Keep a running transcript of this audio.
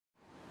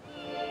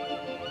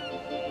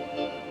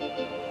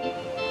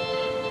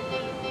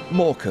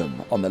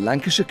Morecambe on the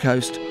Lancashire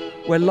coast,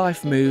 where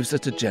life moves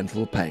at a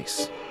gentle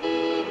pace.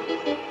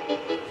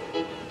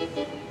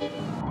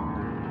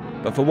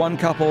 But for one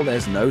couple,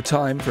 there's no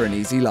time for an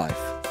easy life.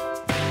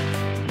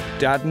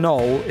 Dad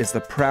Noel is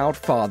the proud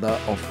father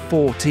of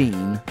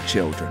 14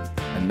 children,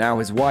 and now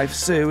his wife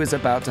Sue is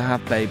about to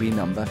have baby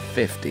number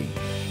 50.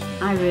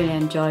 I really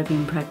enjoy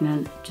being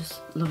pregnant,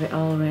 just love it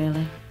all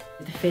really.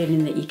 The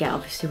feeling that you get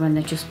obviously when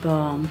they're just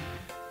born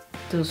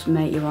does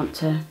make you want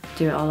to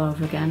do it all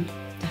over again,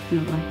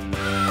 definitely.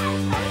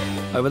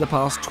 Over the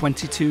past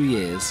 22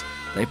 years,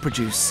 they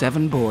produced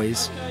 7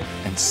 boys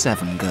and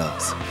 7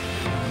 girls.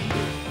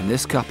 And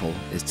this couple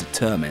is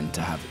determined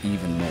to have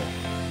even more.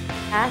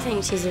 I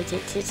think she's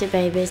addicted to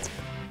babies.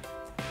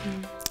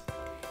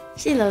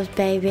 She loves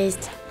babies.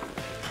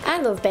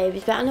 I love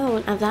babies, but I know I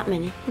wouldn't have that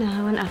many. No,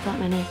 I wouldn't have that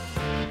many.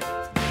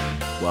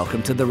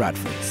 Welcome to the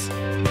Radfords.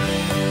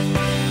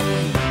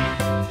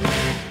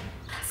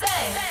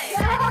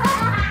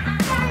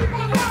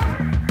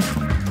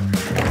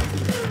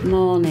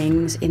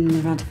 Mornings in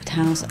the Radford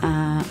house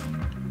are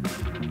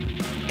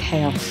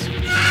chaos.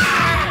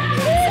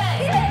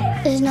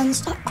 There's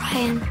non-stop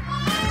crying.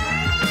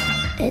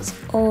 It's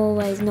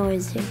always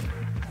noisy.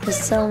 There's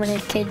so many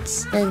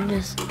kids and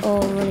just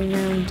all running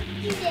around.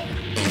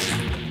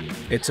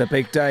 It's a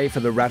big day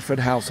for the Radford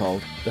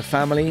household. The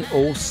family,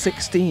 all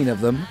 16 of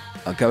them,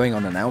 are going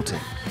on an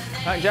outing.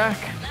 Right, Jack,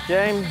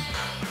 James.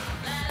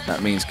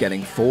 That means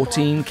getting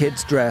 14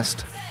 kids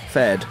dressed,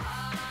 fed,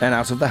 and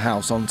out of the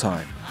house on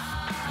time.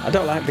 I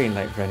don't like being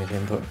late for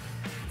anything, but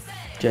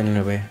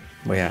generally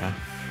we are.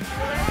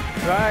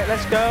 Right,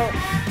 let's go.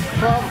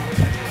 Come on.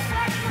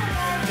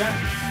 Jack.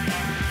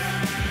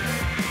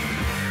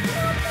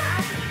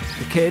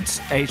 The kids,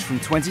 aged from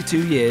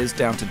 22 years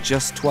down to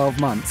just 12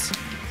 months,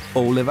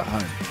 all live at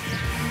home.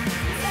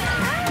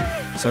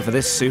 So for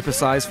this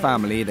super-sized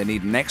family, they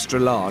need an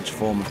extra-large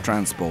form of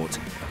transport,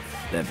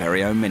 their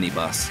very own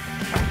minibus.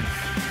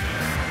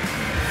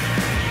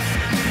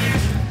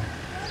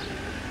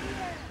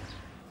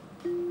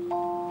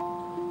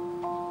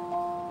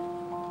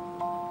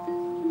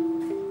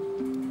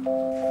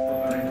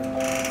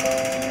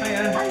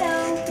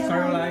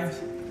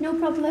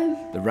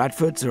 The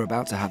Radfords are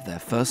about to have their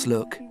first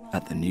look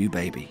at the new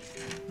baby.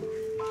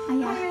 There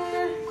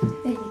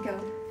you go.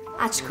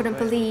 I just couldn't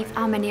believe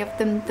how many of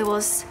them there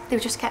was. They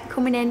just kept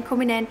coming in,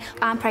 coming in.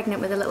 I'm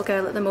pregnant with a little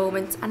girl at the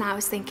moment, and I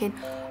was thinking,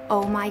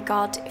 oh my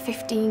God,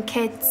 15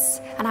 kids.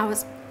 And I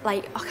was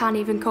like, I can't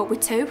even cope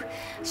with 2.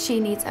 She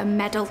needs a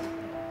medal.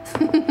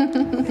 That's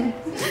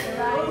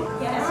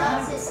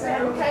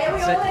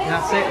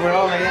it, we're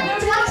all here.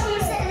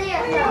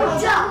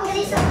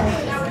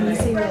 Can you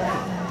see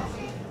where?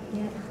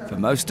 For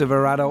most of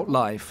her adult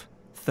life,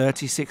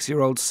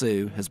 36-year-old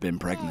Sue has been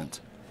pregnant.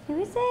 Who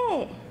is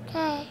it?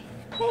 Hey.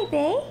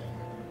 Baby?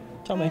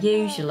 Tommy.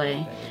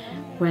 Usually,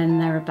 when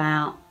they're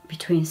about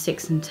between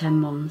 6 and 10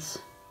 months,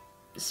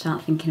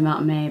 start thinking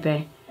about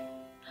maybe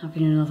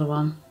having another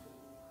one.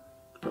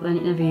 But then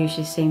it never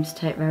usually seems to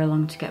take very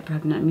long to get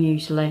pregnant. I'm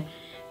usually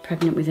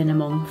pregnant within a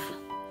month.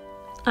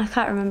 I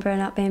can't remember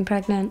not being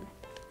pregnant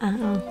at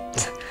all.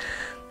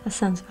 That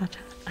sounds bad.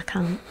 I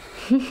can't.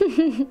 There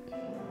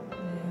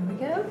we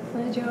go,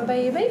 there's your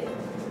baby.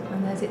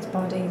 And there's its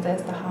body,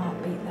 there's the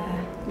heartbeat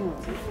there.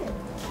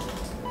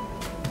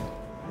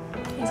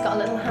 He's got a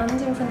little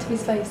hand in front of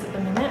his face at the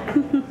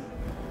minute.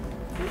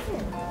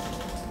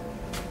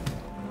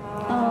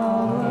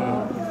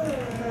 Oh.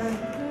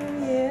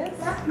 Yes.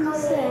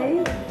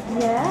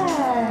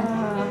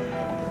 Yeah.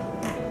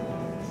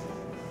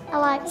 I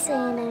like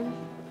seeing him.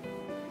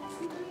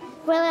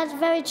 Well, he had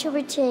very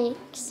chubby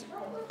cheeks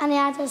and he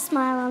had a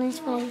smile on his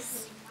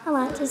face. I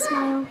liked his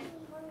smile.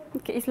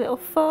 Look at his little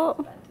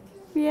foot.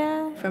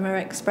 Yeah. From her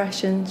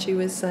expression, she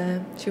was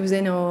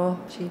in awe.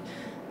 She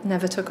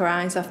never took her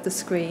eyes off the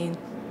screen.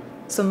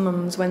 Some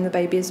mums, when the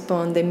baby is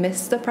born, they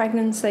miss the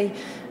pregnancy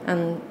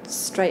and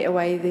straight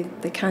away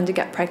they kind of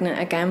get pregnant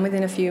again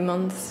within a few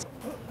months.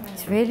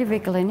 It's really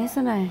wriggling,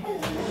 isn't it?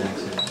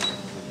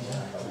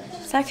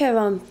 It's like her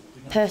own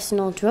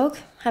personal drug,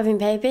 having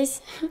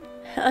babies.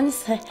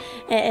 Honestly,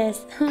 it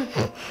is.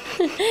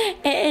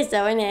 It is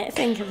though, isn't it?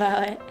 Think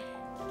about it.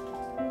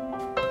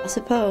 I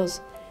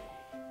suppose,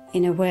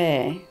 in a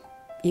way,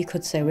 you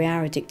could say we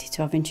are addicted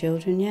to having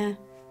children, yeah.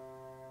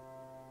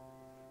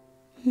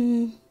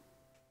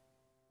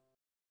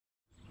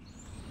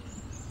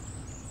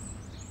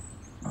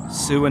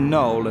 Sue and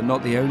Noel are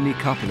not the only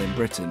couple in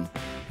Britain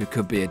who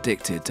could be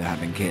addicted to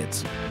having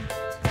kids.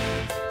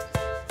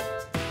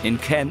 In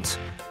Kent,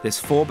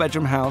 this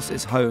 4-bedroom house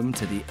is home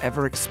to the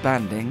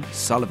ever-expanding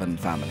Sullivan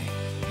family.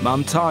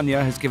 Mum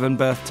Tanya has given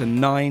birth to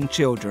 9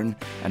 children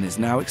and is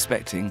now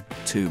expecting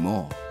 2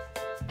 more.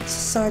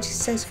 Society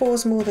says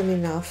 4's more than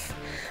enough.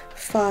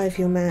 5,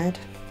 you're mad.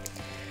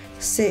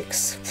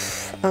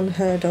 6,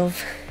 unheard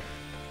of.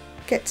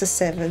 Get to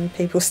 7,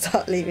 people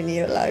start leaving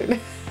you alone.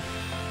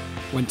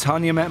 When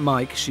Tanya met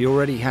Mike, she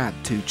already had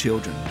 2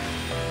 children.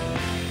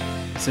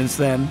 Since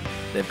then,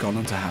 they've gone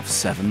on to have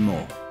 7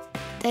 more.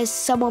 There's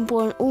someone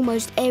born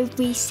almost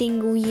every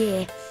single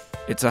year.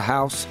 It's a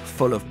house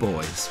full of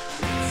boys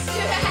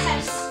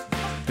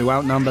who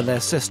outnumber their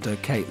sister,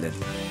 Caitlin.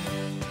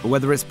 But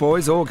whether it's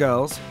boys or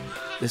girls,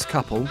 this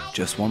couple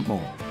just want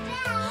more.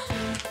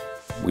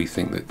 We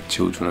think that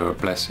children are a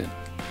blessing.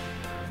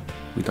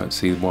 We don't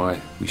see why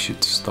we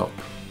should stop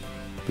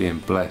being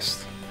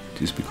blessed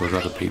just because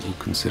other people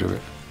consider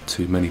it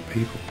too many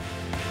people.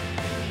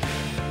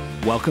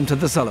 Welcome to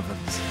the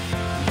Sullivans.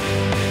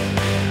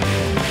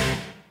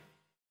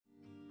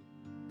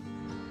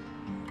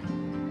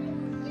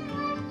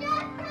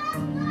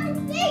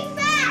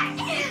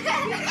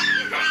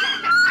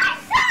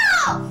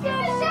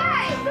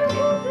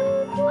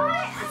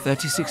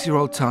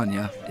 "36-year-old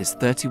Tanya is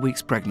 30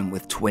 weeks pregnant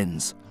with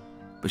twins,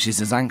 but she's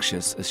as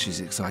anxious as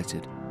she's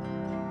excited.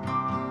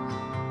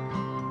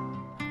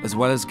 As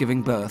well as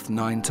giving birth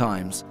 9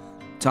 times,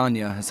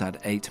 Tanya has had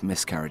 8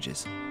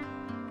 miscarriages.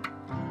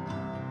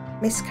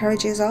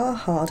 Miscarriages are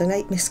hard, and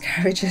 8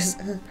 miscarriages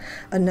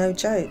are no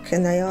joke,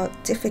 and they are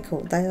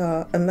difficult. They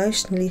are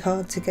emotionally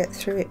hard to get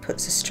through. It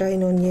puts a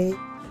strain on you.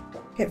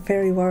 I get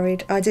very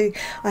worried. I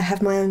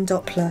have my own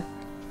Doppler,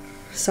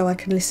 so I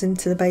can listen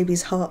to the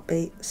baby's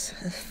heartbeats.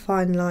 A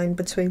fine line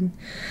between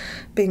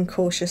being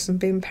cautious and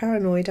being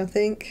paranoid, I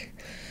think.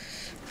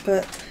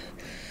 But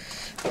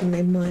I'm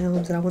in my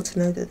arms and I want to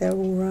know that they're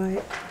all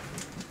right.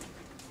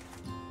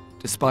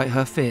 Despite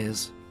her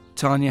fears,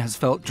 Tanya has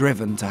felt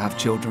driven to have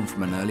children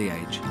from an early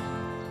age.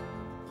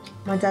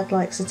 My dad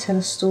likes to tell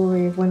a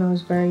story of when I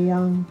was very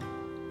young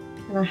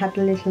and I had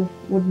a little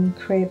wooden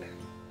crib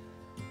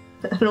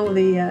and all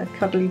the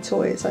cuddly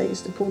toys. I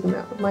used to pull them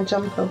out of my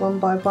jumper one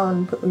by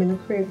one, put them in the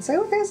crib and say,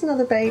 "Oh, there's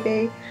another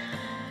baby."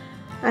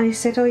 And he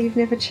said, "Oh, you've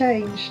never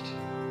changed."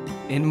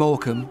 In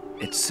Morecambe,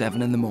 it's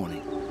 7 in the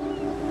morning.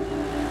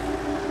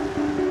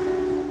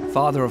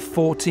 Father of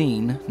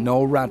 14,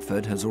 Noel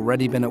Radford, has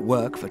already been at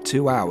work for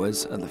 2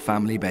 hours at the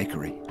family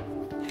bakery.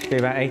 Be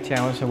about 80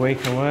 hours a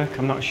week at work,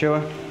 I'm not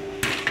sure.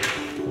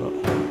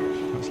 But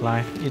that's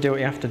life. You do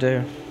what you have to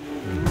do.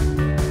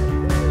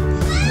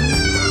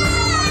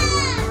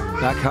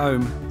 Back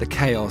home, the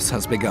chaos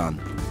has begun.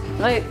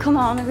 Luke, come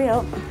on, hurry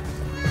up.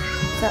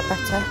 Is that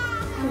better?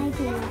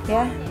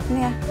 Yeah?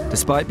 Yeah.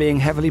 Despite being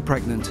heavily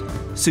pregnant,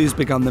 Sue's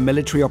begun the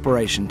military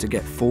operation to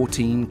get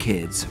 14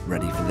 kids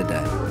ready for the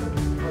day.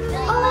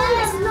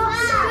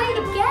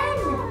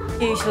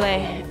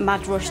 Usually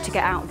mad rush to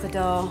get out of the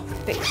door,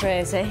 a bit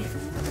crazy.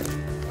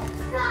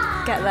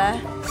 Get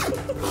there.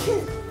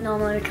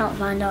 Normally we can't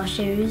find our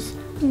shoes.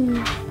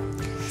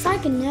 It's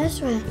like a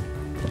nursery.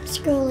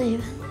 School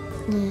even.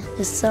 Yeah,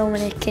 there's so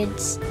many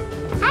kids.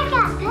 I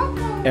got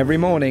Pepper. Every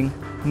morning,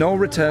 Noel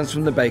returns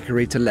from the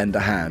bakery to lend a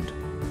hand.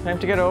 Time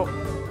to get up.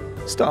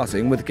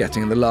 Starting with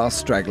getting the last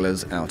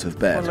stragglers out of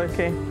bed. Come on,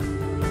 Lukey.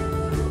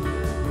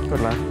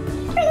 Good lad.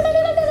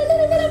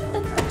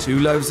 2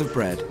 loaves of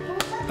bread,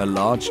 a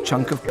large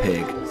chunk of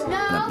pig,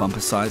 and a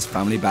bumper-sized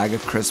family bag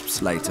of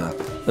crisps later,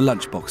 the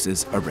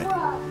lunchboxes are ready.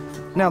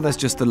 Now there's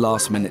just the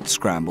last-minute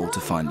scramble to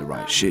find the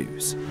right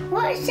shoes.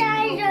 What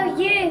size are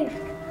you?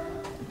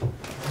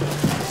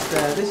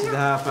 This is the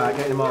hard part,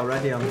 getting them all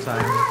ready on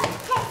time.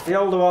 The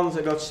older ones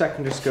that go to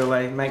secondary school,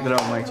 they make their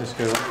own way to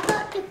school.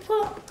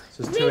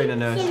 So there's 2 in a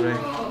nursery,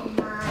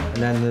 and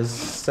then there's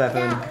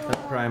 7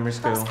 at primary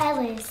school.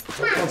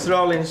 Once they're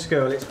all in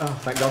school, it's... oh,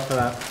 thank God for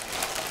that.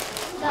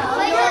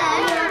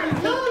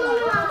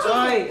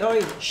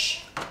 Oi,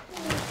 shh.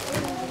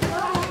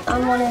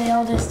 I'm one of the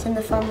oldest in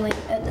the family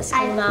at the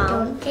school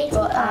now,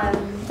 but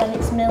then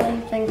it's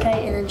Millie, then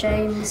Katie, then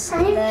James,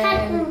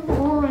 then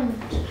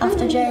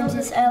after James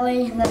it's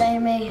Ellie, then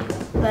Amy,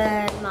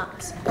 then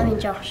Max,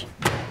 Josh.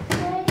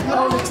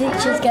 All the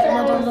teachers get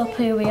muddled up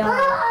who we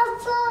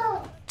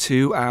are.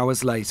 2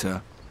 hours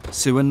later,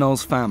 Sue and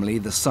Noel's family,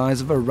 the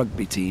size of a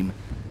rugby team,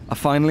 are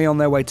finally on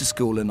their way to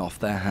school and off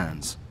their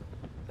hands.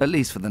 At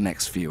least for the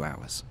next few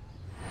hours.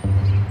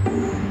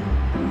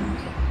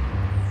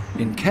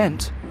 In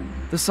Kent,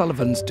 the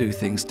Sullivans do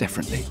things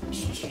differently.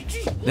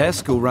 Their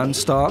school run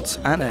starts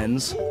and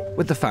ends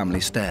with the family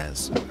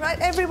stairs. Right,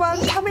 everyone,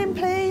 come in,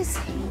 please.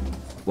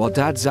 While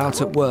Dad's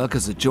out at work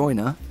as a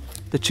joiner,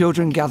 the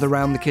children gather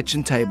round the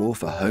kitchen table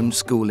for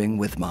homeschooling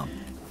with Mum.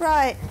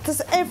 Right,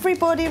 does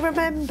everybody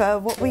remember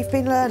what we've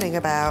been learning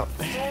about?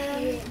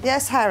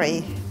 Yes,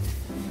 Harry?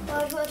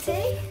 World War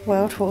II?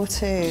 World War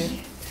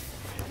II.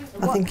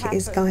 I think it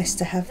is nice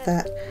to have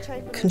that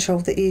control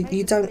that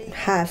you don't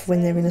have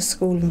when they're in a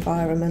school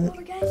environment.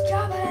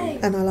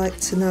 And I like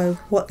to know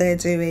what they're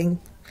doing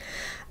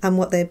and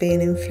what they're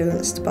being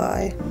influenced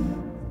by.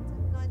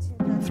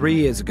 3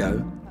 years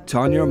ago,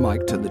 Tanya and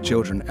Mike took the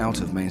children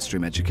out of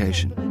mainstream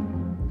education.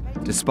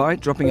 Despite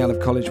dropping out of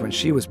college when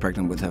she was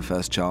pregnant with her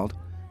first child,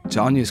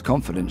 Tanya's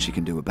confident she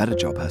can do a better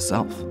job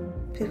herself.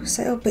 People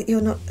say, "Oh, but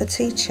you're not a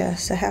teacher,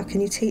 so how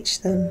can you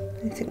teach them?"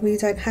 I think, well, you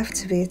don't have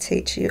to be a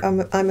teacher.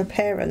 I'm a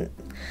parent,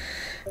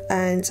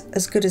 and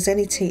as good as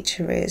any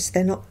teacher is,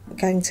 they're not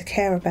going to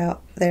care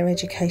about their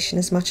education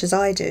as much as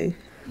I do.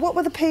 What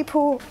were the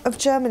people of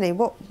Germany,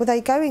 what were they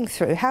going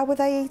through? How were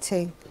they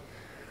eating?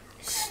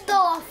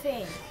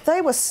 Starving.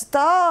 They were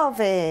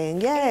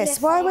starving,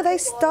 yes. Why were they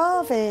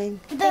starving?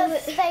 They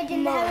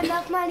didn't have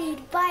enough money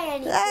to buy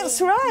anything.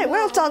 That's right.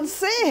 Well done,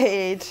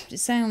 Sid. It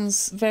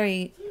sounds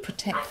very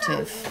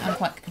protective and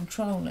quite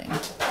controlling.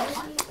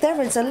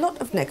 There is a lot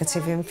of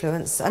negative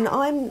influence, and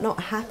I'm not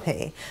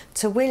happy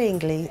to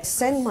willingly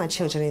send my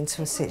children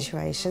into a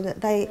situation that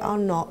they are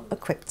not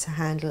equipped to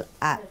handle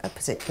at a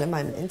particular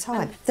moment in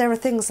time. There are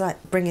things like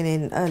bringing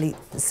in early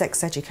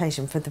sex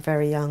education for the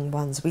very young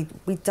ones. We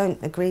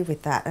don't agree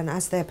with that, and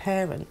as their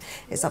parent,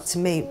 it's up to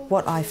me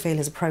what I feel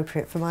is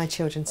appropriate for my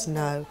children to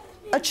know.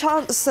 A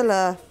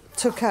chancellor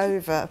took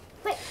over,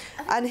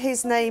 and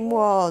his name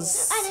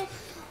was...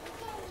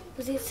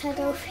 Was it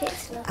Adolf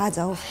Hitler?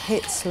 Adolf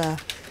Hitler.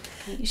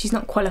 She's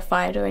not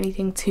qualified or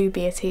anything to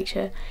be a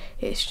teacher.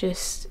 It's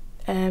just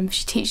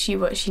she teaches you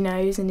what she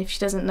knows, and if she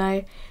doesn't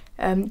know,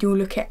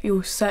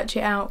 you'll search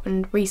it out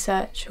and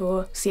research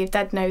or see if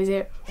Dad knows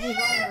it.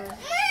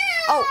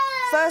 Oh,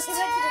 first,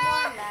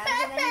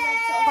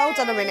 hold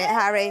on a minute,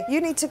 Harry.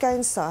 You need to go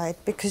inside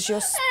because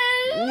you're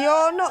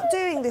not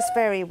doing this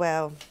very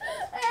well.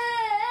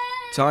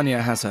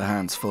 Tanya has her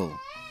hands full.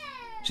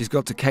 She's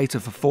got to cater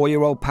for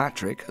 4-year-old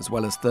Patrick as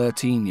well as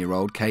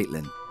 13-year-old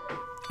Caitlin,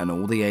 and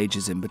all the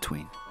ages in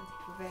between.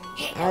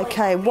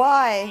 OK,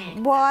 why?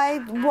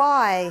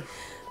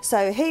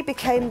 So he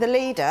became the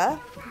leader.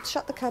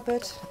 Shut the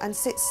cupboard and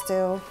sit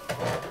still.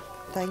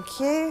 Thank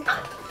you.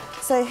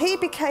 So he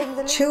became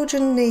the leader.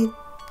 Children need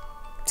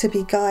to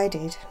be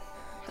guided.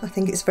 I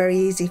think it's very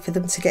easy for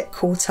them to get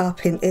caught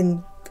up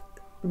in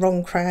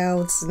wrong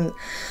crowds,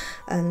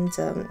 and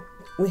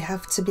we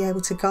have to be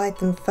able to guide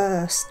them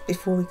first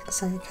before we can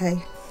say,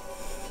 OK,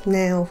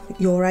 now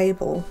you're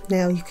able,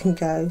 now you can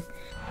go.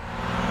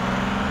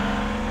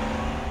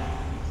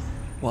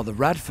 While the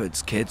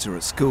Radford's kids are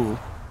at school,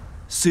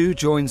 Sue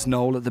joins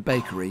Noel at the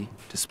bakery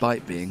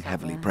despite being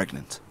heavily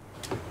pregnant.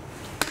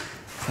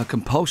 Her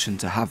compulsion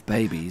to have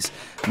babies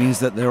means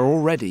that there are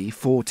already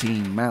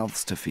 14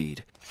 mouths to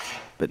feed,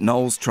 but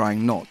Noel's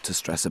trying not to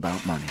stress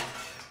about money.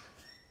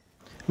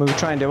 We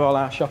try and do all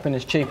our shopping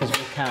as cheap as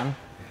we can.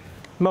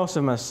 Most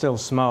of them are still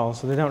small,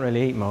 so they don't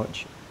really eat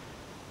much.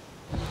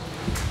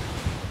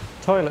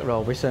 Toilet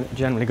roll we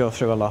generally go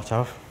through a lot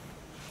of,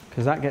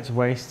 because that gets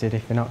wasted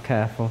if you're not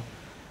careful.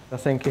 I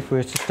think if we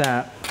were to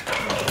start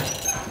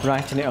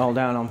writing it all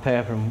down on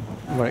paper and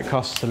what it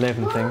costs to live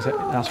and things,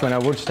 that's when I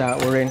would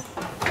start worrying.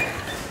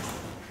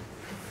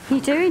 What are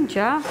you doing,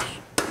 Josh?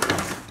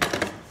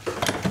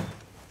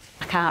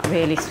 I can't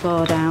really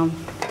slow down.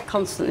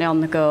 Constantly on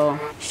the go,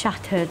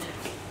 shattered.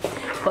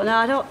 But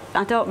no,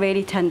 I don't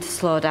really tend to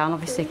slow down,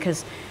 obviously,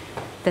 because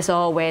there's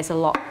always a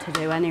lot to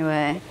do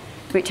anyway,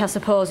 which I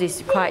suppose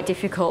is quite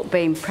difficult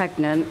being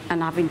pregnant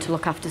and having to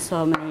look after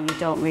so many. You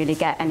don't really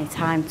get any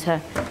time to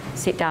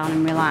sit down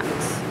and relax.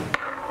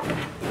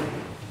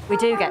 We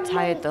do get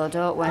tired though,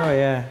 don't we? Oh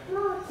yeah.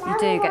 You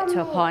do get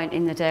to a point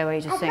in the day where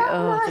you just think,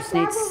 oh, I just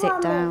need to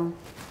sit down.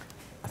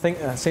 I think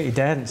that's it, you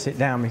daren't sit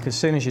down, because as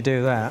soon as you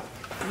do that...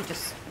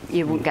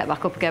 You wouldn't get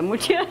back up again,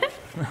 would you?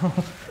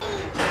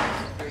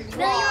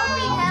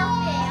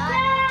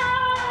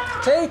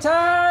 Tea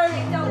time!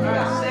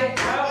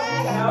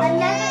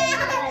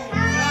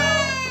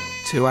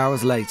 2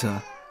 hours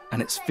later,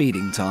 and it's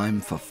feeding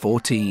time for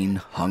 14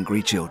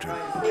 hungry children.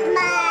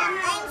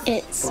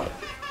 It's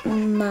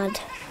mad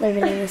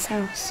living in this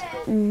house.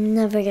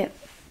 Never get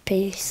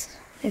peace.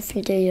 If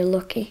you do, you're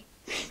lucky.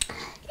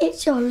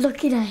 It's your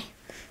lucky day.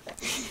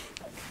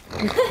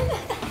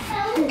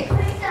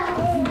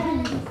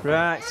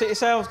 Right, sit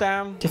yourselves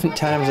down. Different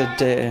times of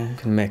day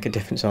can make a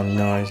difference on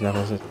noise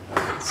levels.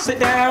 Sit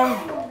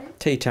down!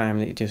 Tea time,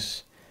 it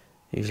just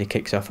usually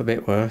kicks off a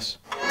bit worse.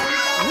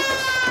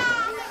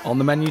 On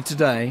the menu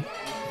today,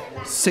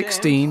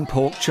 16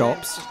 pork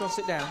chops,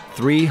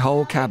 3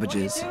 whole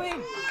cabbages,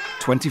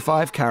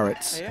 25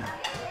 carrots,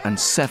 and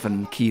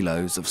 7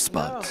 kilos of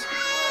spuds.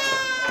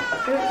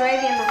 There's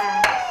gravy in my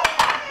hair.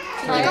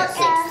 I got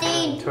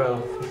 16.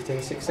 12,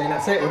 15, 16,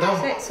 that's it, we're done.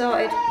 That's it,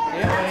 sorted.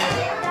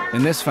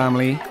 In this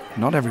family,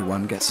 not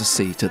everyone gets a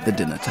seat at the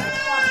dinner table.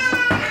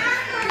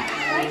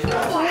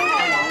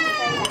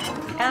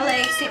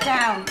 Ellie, sit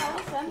down.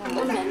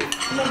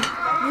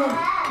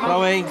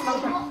 Chloe, your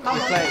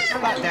plate,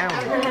 back down.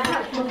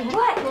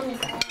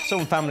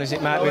 Some families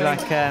it might be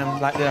like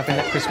they're having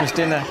a Christmas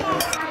dinner.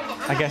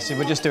 I guess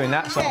we're just doing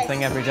that sort of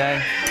thing every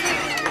day.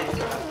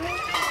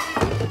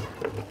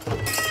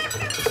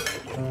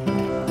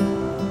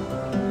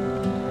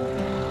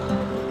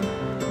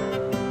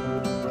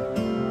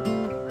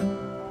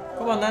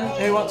 Come on then,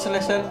 who wants to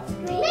listen?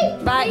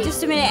 Right,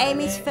 just a minute,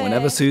 Amy's first.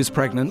 Whenever Sue's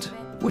pregnant,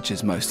 which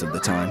is most of the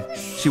time,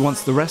 she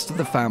wants the rest of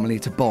the family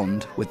to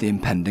bond with the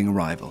impending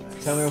arrival.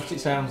 Tell me what it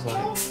sounds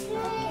like.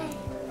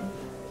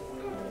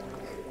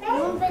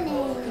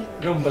 Rumbling.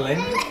 Rumbling?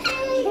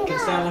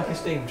 Does it sound like a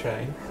steam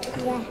train?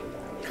 Yeah.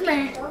 Come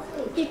here.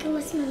 You can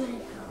listen to me.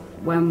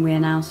 When we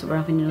announce that we're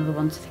having another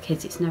one to the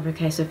kids, it's never a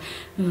case of,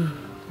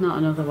 not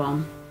another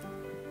one.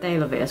 They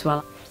love it as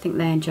well. I think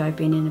they enjoy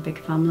being in a big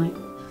family.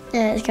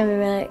 Yeah, it's going to be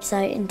really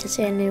exciting to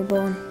see a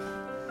newborn.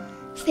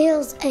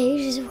 Feels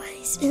ages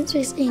away since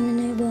we've seen a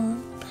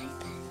newborn baby.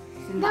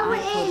 No,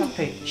 it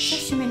is.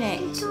 Just a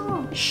minute.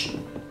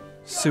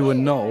 Sue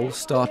and Noel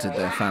started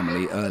their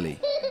family early.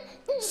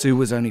 Sue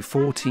was only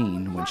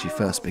 14 when she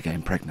first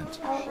became pregnant.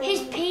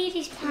 He's peed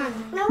his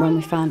pants. When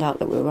we found out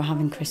that we were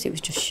having Chris, it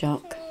was just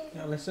shock.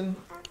 Now listen.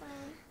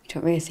 You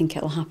don't really think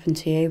it'll happen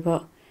to you,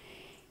 but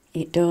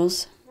it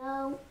does.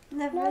 No,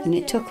 never. And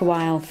it took a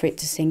while for it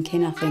to sink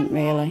in, I think,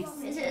 really.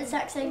 Is it the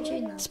exact same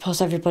tune? I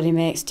suppose everybody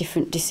makes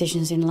different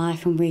decisions in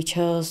life, and we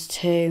chose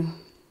to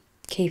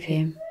keep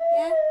him.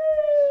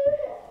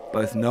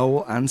 Both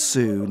Noel and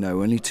Sue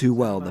know only too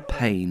well the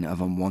pain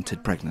of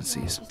unwanted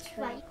pregnancies.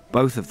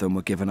 Both of them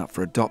were given up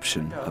for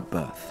adoption at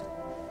birth.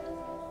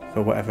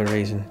 For whatever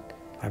reason,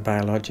 my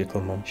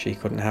biological mum, she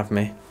couldn't have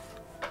me.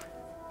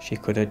 She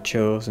could have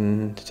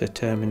chosen to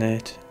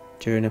terminate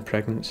during a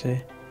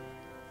pregnancy.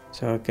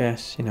 So I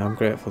guess, you know, I'm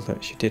grateful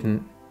that she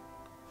didn't.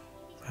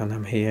 And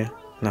I'm here,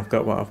 and I've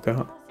got what I've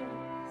got.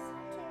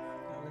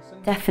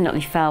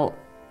 Definitely felt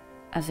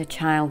as a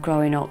child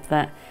growing up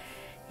that,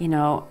 you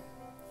know,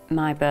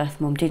 my birth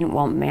mum didn't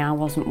want me, I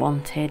wasn't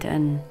wanted,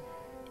 and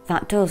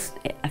that does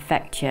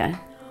affect you.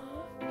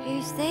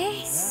 Who's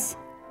this?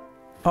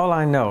 All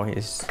I know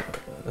is,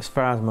 as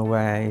far as I'm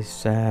aware,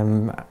 is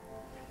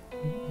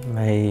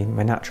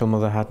my natural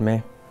mother had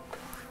me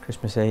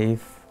Christmas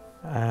Eve.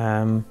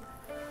 I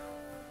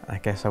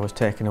guess I was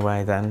taken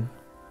away then.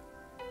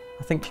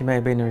 I think she may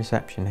have been a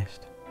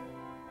receptionist.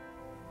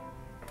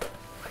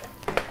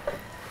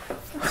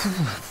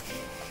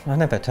 I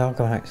never talk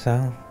like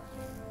so.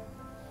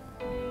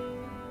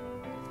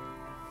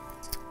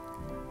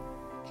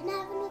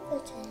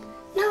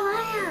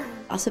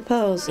 I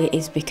suppose it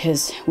is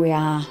because we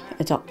are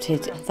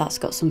adopted, that's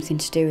got something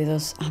to do with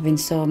us having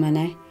so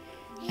many.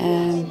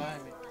 I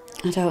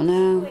don't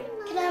know.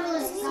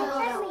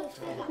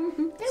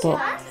 But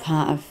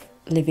part of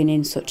living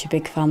in such a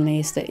big family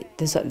is that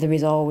there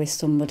is always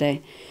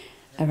somebody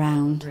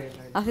around.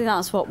 I think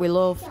that's what we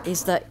love,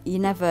 is that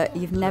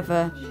you've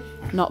never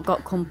not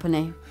got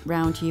company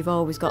round you, you've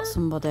always got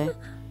somebody.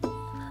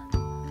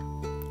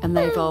 And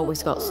they've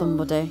always got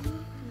somebody.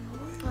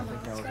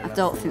 I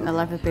don't think they'll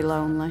ever be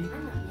lonely,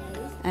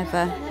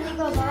 ever.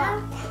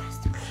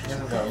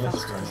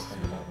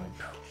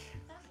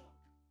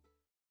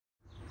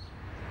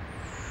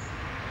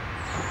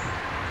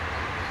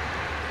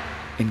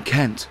 In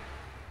Kent,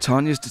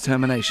 Tanya's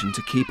determination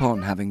to keep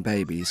on having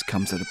babies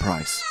comes at a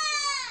price.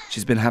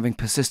 She's been having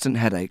persistent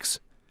headaches,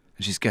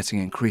 and she's getting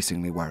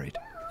increasingly worried.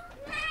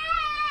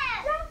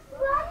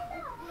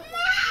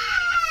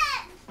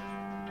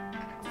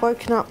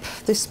 Woken up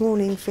this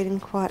morning feeling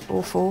quite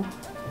awful,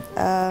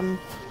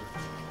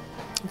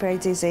 very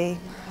dizzy,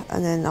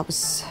 and then I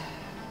was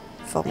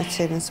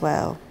vomiting as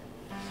well.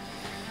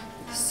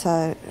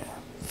 So,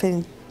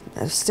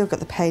 I've still got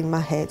the pain in my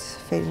head,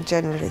 feeling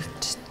generally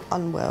just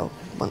unwell,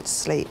 want to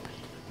sleep.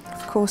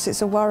 Of course,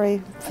 it's a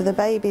worry for the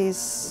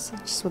babies. I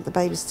just want the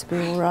babies to be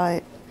all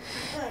right.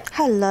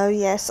 Hello,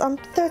 yes, I'm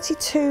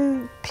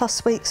 32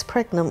 plus weeks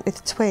pregnant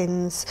with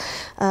twins,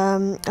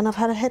 and I've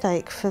had a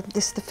headache for the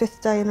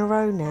 5th day in a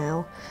row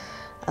now.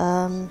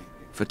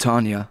 For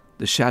Tanya,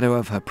 the shadow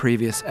of her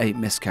previous 8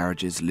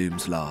 miscarriages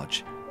looms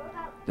large.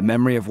 The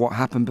memory of what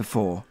happened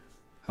before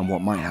and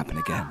what might happen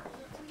again.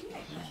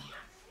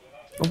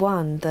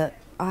 One, that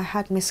I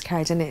had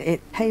miscarriage and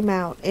it came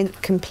out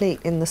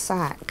incomplete in the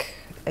sack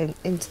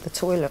into the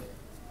toilet.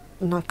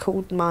 And I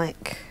called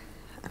Mike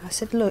and I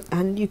said, look,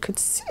 and you could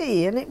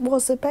see, and it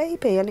was a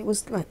baby, and it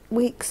was like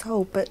weeks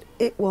old, but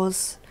it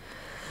was.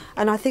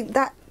 And I think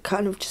that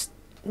kind of just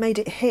made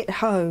it hit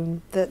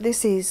home that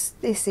this is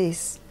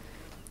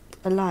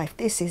a life,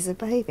 this is a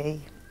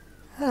baby.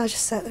 And I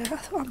just sat there, I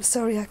thought, I'm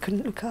sorry I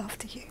couldn't look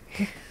after you.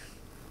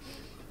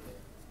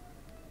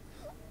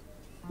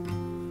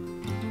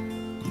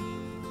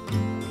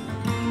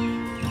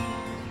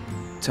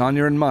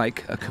 Tanya and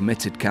Mike are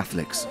committed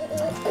Catholics.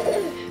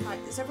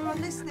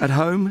 At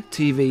home,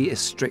 TV is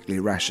strictly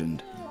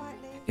rationed.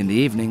 In the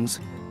evenings,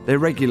 they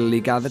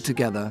regularly gather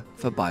together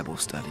for Bible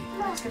study.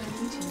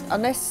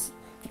 Unless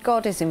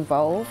God is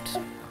involved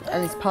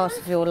and is part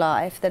of your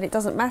life, then it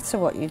doesn't matter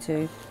what you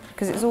do,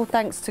 because it's all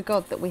thanks to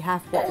God that we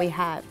have what we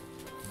have.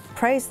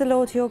 Praise the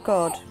Lord your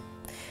God.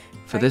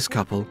 For this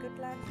couple,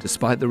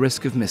 despite the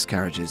risk of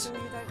miscarriages,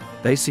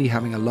 they see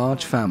having a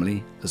large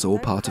family as all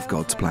part of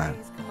God's plan.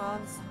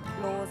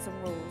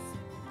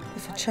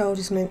 If a child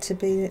is meant to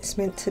be, it's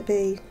meant to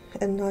be,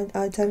 and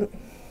I'm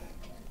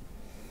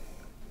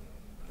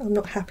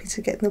not happy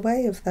to get in the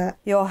way of that.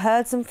 Your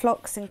herds and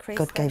flocks increase.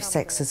 God gave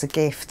sex as a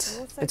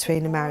gift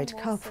between a married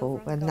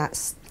couple, and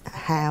that's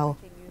how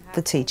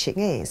the teaching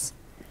is.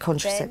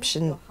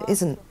 Contraception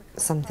isn't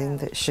something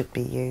that should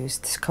be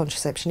used.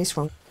 Contraception is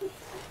wrong.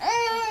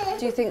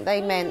 Do you think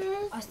they meant?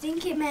 I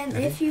think it meant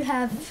if you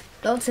have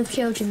lots of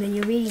children, then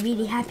you're really,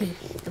 really happy.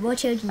 The more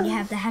children you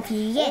have, the happier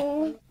you get.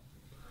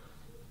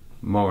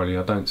 Morally,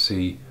 I don't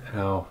see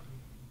how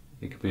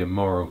it could be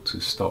immoral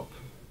to stop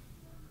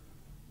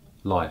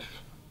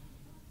life.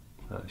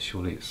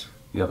 Surely it's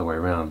the other way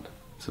around.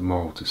 It's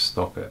immoral to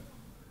stop it.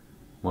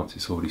 once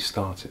it's already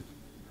started.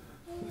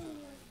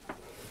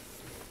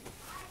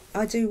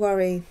 I do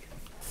worry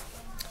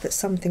that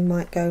something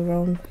might go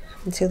wrong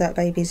until that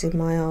baby's in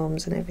my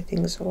arms and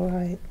everything's all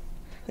right.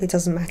 It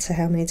doesn't matter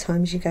how many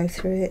times you go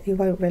through it, you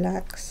won't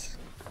relax.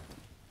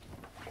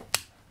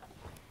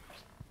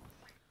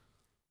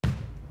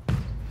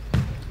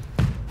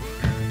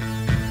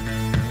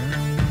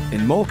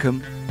 In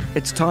Morecambe,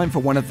 it's time for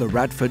one of the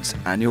Radford's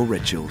annual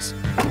rituals,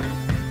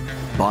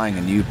 buying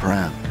a new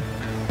pram.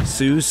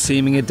 Sue's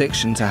seeming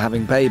addiction to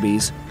having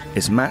babies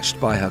is matched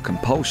by her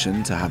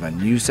compulsion to have a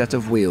new set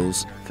of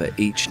wheels for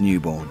each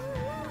newborn.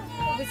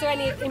 Was there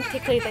any in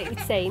particular that you'd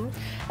seen?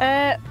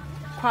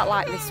 Quite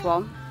like this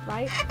one.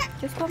 Right,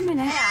 just 1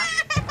 minute.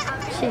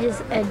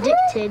 She's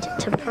addicted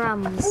to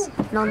prams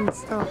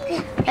non-stop.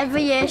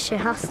 Every year she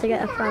has to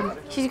get a pram.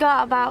 She's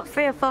got about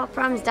 3 or 4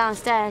 prams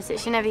downstairs that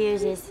she never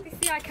uses. This is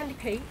the eye candy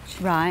peach.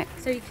 Right.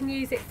 So you can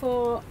use it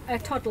for a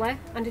toddler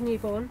and a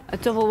newborn. A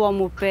double one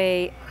would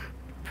be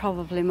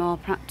probably more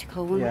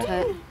practical, wouldn't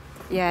it?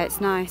 Yeah, it's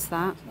nice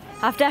that.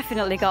 I've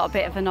definitely got a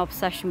bit of an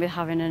obsession with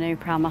having a new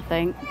pram, I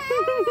think.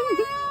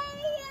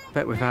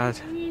 Bet we've had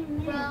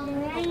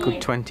a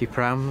good 20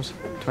 prams,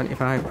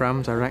 25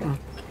 prams, I reckon.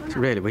 So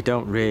really, we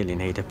don't really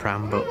need a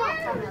pram, but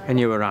a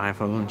new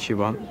arrival and she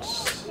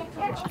wants.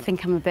 I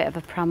think I'm a bit of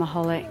a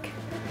pramaholic.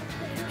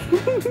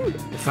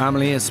 The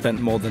family has spent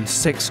more than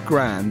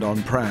 £6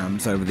 on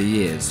prams over the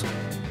years.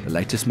 The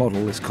latest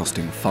model is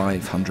costing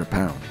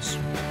 £500.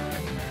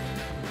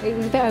 It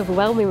was a bit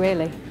overwhelming,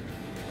 really.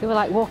 They were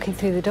like walking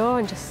through the door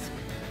and just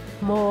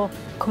more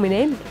coming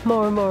in,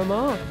 more and more and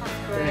more.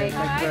 Great,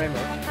 thank you very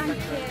much. Thank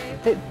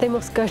you. They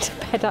must go to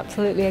bed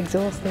absolutely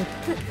exhausted.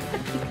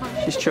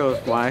 She's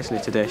chose wisely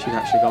today. She's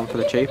actually gone for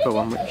the cheaper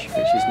one, which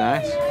is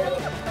nice. For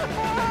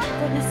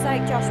goodness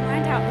sake, Josh,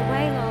 mind out the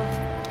way, love.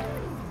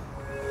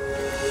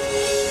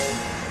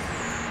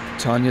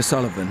 Tanya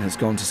Sullivan has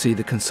gone to see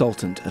the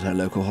consultant at her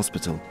local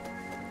hospital,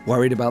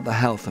 worried about the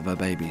health of her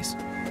babies.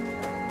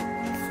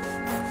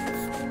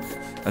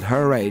 At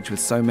her age, with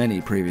so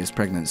many previous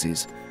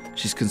pregnancies,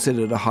 she's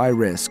considered a high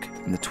risk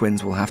and the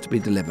twins will have to be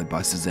delivered by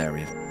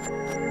caesarean.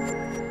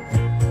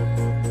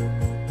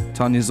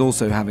 Tanya's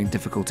also having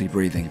difficulty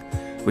breathing,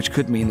 which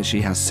could mean that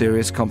she has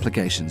serious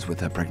complications with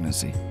her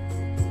pregnancy.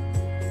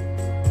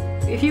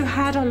 If you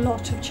had a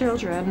lot of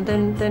children,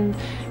 then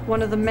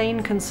one of the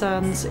main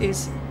concerns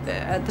is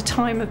at the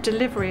time of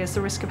delivery is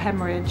the risk of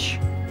hemorrhage.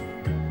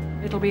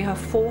 It'll be her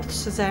 4th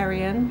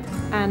caesarean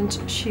and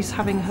she's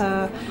having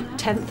her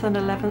 10th and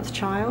 11th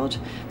child.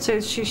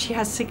 So she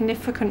has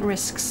significant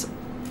risks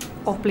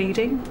of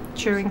bleeding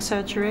during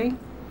surgery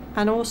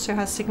and also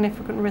has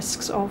significant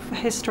risks of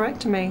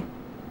hysterectomy.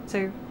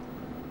 So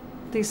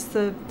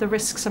the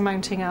risks are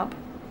mounting up.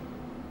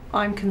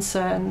 I'm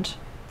concerned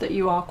that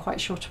you are quite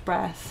short of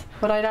breath.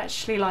 What I'd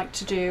actually like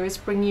to do is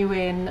bring you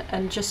in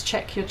and just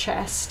check your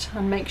chest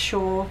and make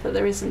sure that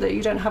that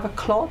you don't have a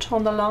clot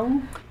on the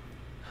lung.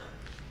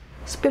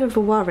 It's a bit of a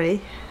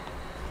worry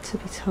to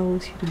be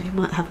told, you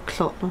might have a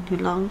clot on your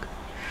lung.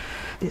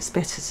 It's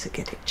better to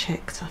get it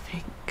checked, I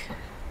think,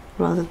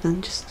 rather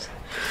than just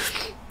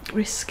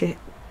risk it.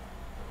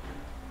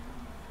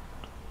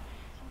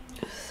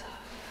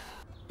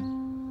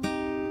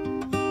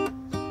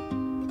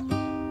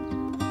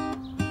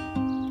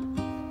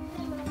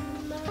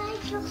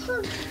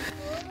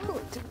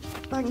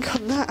 Bank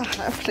on that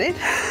happening.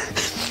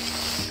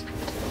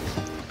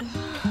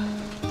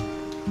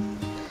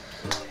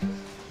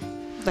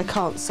 They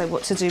can't say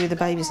what to do with the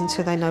babies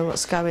until they know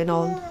what's going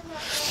on.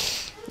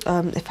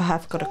 If I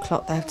have got a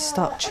clot, they have to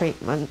start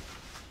treatment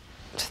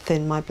to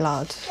thin my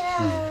blood.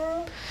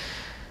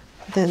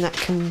 Then that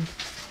can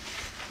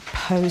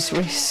pose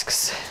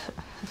risks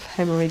of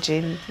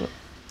hemorrhaging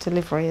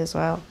delivery as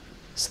well.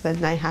 So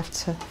then they have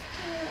to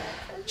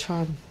try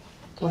and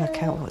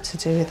work out what to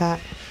do with that.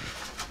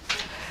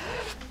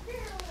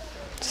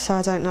 So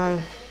I don't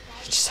know.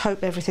 Just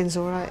hope everything's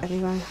all right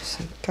anyway.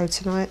 So go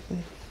tonight.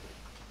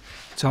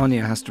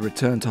 Tanya has to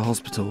return to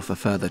hospital for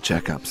further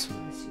checkups,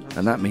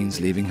 and that means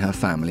leaving her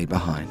family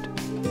behind.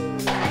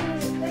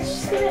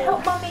 Just going to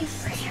help Mummy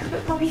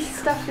put Mummy's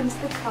stuff into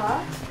the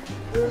car.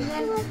 And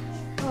then...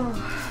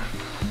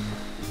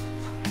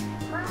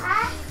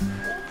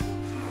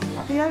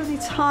 The only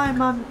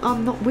time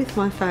I'm not with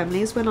my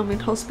family is when I'm in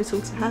hospital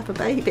to have a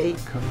baby.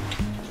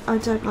 I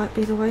don't like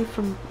being away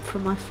from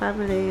my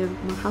family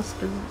and my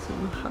husband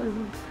and my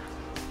home.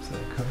 Is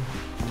that okay?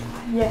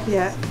 Yeah.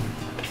 Yeah.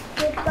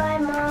 Goodbye,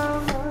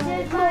 Mum.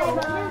 Goodbye,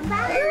 Mum.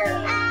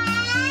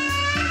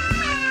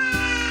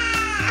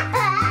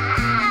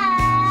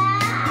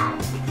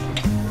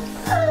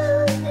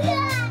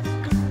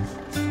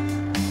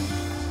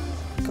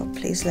 God,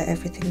 please let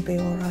everything be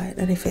all right.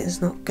 And if it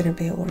is not going to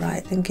be all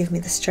right, then give me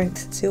the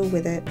strength to deal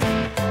with it.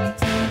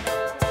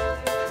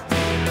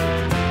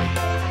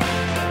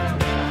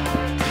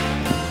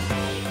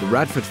 The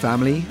Radford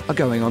family are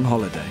going on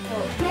holiday.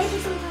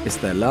 It's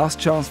their last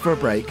chance for a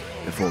break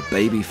before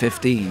baby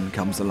 15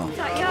 comes along.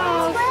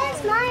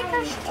 Where's my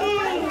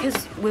costume?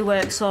 Because we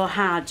work so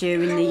hard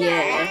during the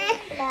year,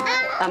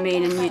 I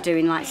mean, and you're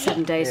doing like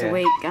 7 days a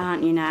week,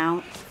 aren't you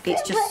now?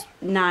 It's just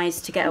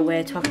nice to get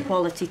away to have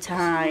quality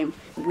time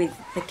with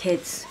the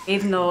kids.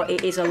 Even though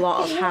it is a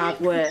lot of hard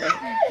work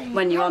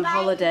when you're on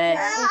holiday,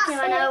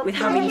 with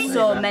having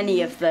so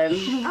many of them,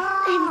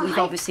 you've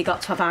obviously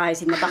got to have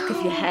eyes in the back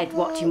of your head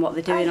watching what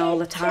they're doing all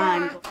the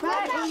time.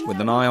 With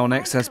an eye on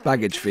excess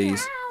baggage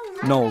fees,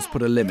 Noel's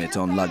put a limit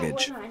on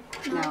luggage.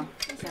 No.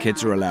 The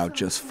kids are allowed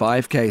just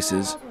 5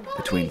 cases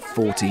between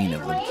 14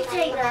 of them.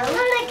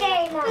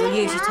 We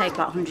usually take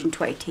about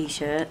 120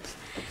 t-shirts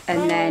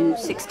and then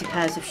 60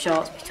 pairs of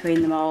shorts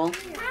between them all.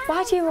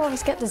 Why do you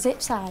always get the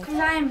zip side? Because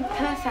I am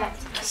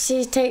perfect.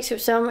 She takes up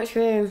so much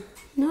room.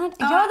 No,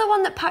 you're the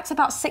one that packs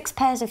about 6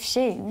 pairs of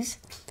shoes.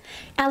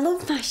 I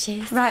love my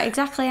shoes. Right,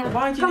 exactly.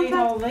 Why do you need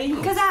all these?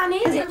 Because I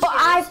need it. But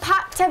I've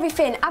packed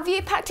everything. Have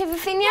you packed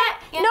everything yet?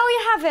 No,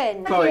 you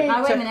haven't. Chloe,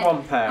 take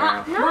one pair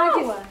out.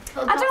 No.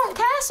 I don't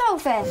care,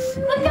 Sophie.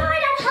 We're going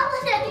on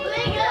holiday.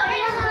 We're going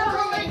on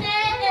holiday.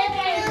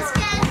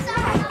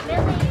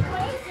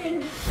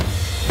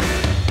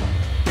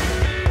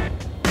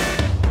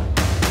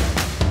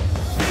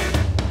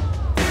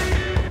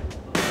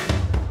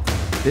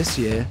 This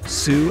year,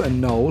 Sue and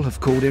Noel have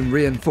called in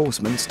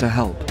reinforcements to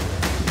help.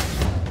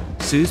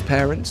 Sue's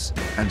parents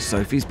and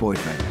Sophie's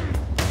boyfriend,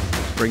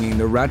 bringing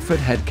the Radford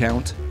head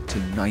count to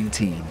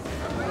 19.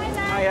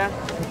 Hiya.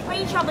 Where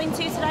are you travelling to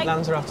today?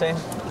 Lanzarote.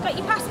 Got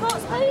your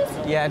passports, please?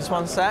 Yeah, just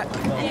one sec.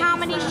 And how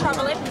many is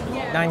travelling?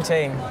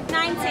 19.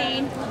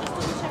 19.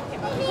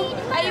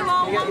 Are you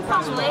all one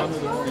family?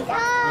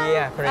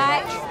 Yeah, pretty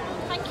much.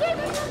 Thank you.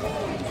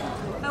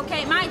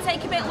 Okay, it might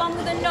take a bit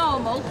longer than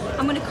normal.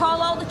 I'm going to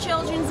call all the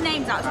children's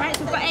names out, right?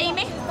 So we've got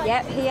Amy.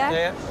 Yep, here.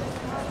 Yeah.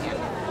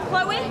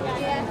 Chloe.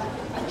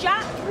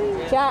 Jack.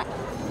 Jack.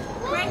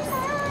 Chris.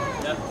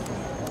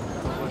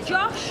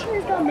 Josh.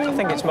 I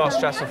think it's more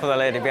stressful for the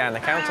lady behind the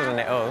counter than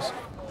it us.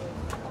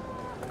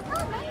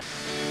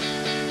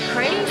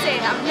 Crazy.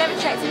 I've never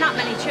checked in that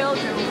many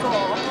children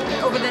before,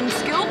 other than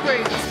school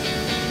groups.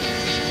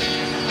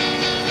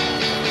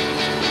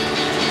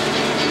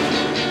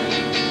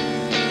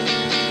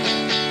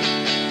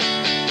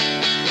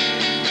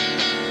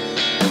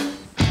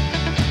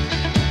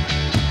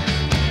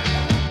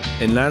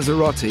 In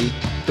Lanzarote,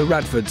 the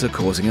Radfords are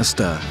causing a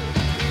stir.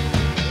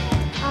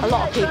 A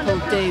lot of people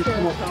do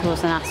come up to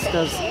us and ask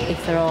us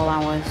if they're all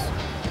ours.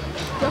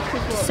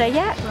 So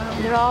yeah,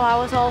 they're all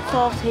ours, all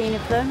 14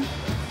 of them.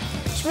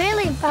 It's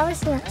really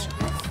embarrassing actually,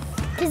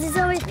 because there's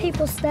always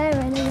people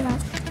staring and you're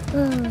like,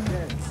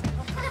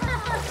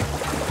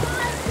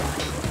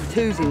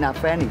 Two's enough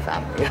for any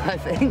family, I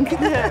think.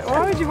 Yeah,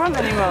 why would you want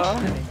any more?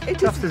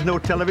 Just there's no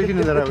television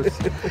in the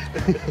house.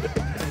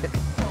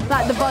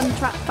 Like the Von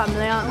Trapp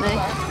family, aren't they?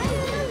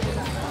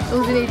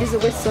 All they need is a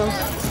whistle.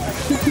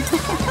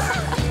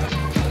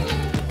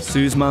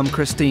 Sue's mum,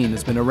 Christine,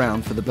 has been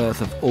around for the birth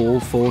of all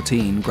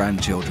 14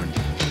 grandchildren,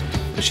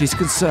 but she's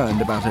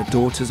concerned about her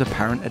daughter's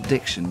apparent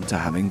addiction to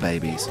having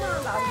babies.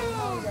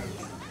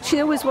 She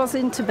always was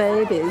into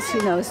babies,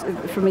 you know,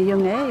 from a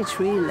young age,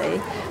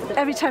 really.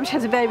 Every time she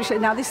has a baby, she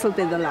said, now this will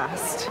be the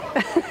last.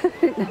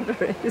 It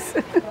never is.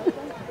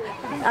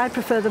 I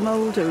prefer them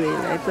older,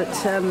 really, but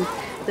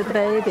the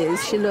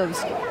babies she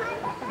loves.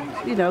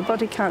 You know,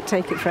 body can't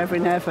take it forever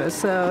and ever,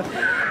 so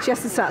she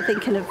has to start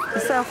thinking of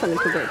herself a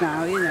little bit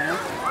now, you know.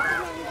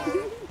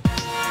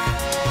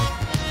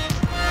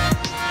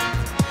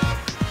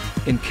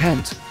 In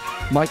Kent,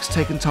 Mike's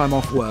taken time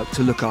off work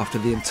to look after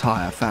the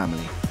entire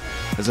family,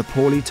 as a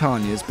poorly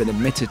Tanya's been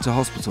admitted to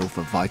hospital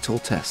for vital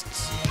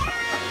tests.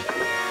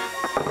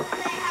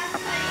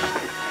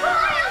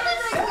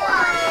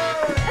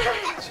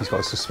 She's got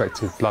a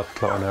suspected blood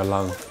clot in her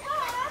lung.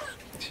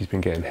 She's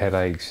been getting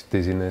headaches,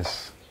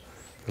 dizziness,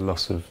 the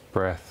loss of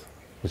breath,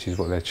 which is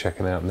what they're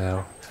checking out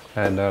now.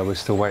 And we're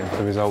still waiting for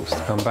the results to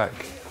come back.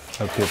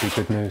 Hopefully it'll be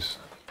good news.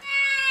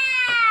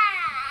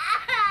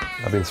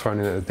 I've been thrown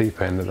in at the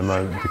deep end at the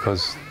moment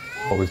because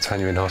what with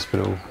Tanya in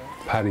hospital,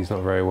 Paddy's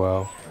not very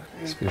well.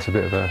 It's a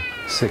bit of a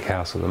sick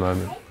house at the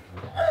moment.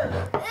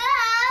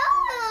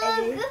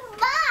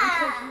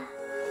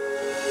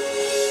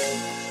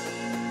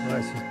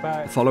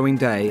 The following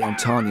day, and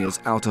Tanya's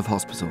out of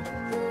hospital.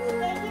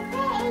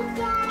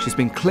 She's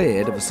been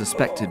cleared of a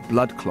suspected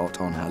blood clot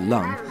on her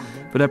lung,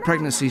 but her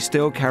pregnancy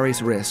still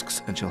carries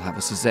risks and she'll have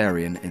a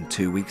caesarean in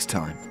 2 weeks'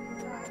 time.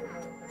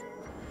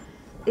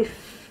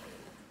 If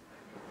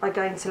I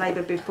go into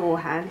labour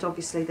beforehand,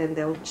 obviously then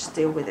they'll just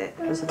deal with it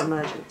as an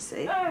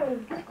emergency.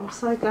 I'm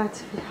so glad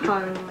to be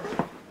home,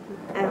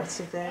 out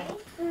of there.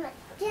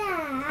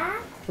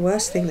 The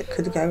worst thing that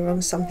could go wrong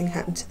is something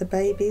happened to the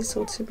babies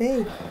or to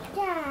me.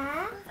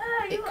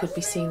 It could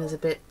be seen as a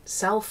bit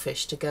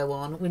selfish to go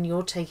on when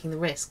you're taking the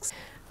risks.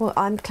 Well,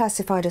 I'm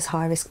classified as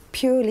high risk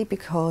purely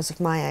because of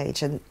my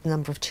age and the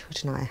number of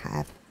children I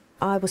have.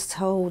 I was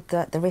told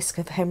that the risk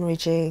of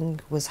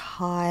hemorrhaging was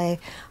high.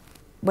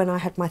 When I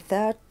had my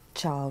third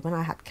child, when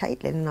I had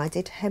Caitlin, and I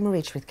did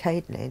hemorrhage with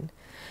Caitlin,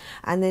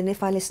 and then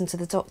if I listened to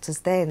the doctors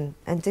then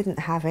and didn't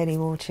have any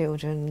more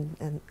children,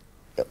 and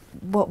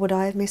what would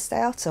I have missed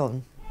out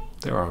on?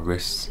 There are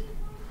risks.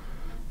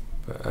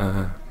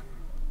 but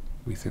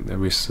we think the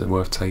risks are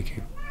worth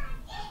taking.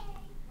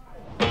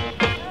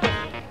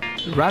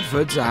 The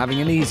Radfords are having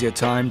an easier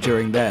time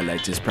during their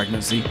latest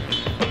pregnancy.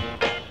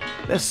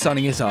 They're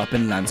sunning it up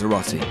in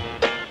Lanzarote.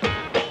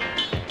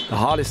 The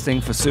hardest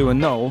thing for Sue and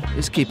Noel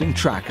is keeping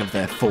track of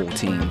their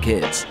 14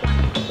 kids.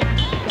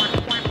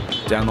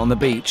 Down on the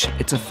beach,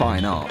 it's a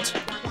fine art,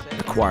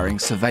 acquiring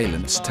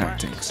surveillance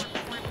tactics.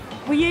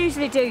 We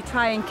usually do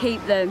try and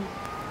keep them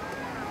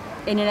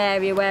in an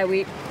area where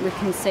we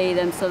can see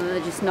them so that they're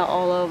just not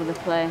all over the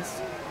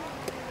place.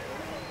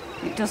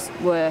 It does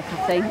work,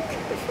 I think.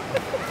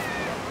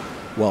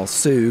 While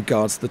Sue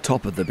guards the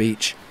top of the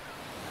beach,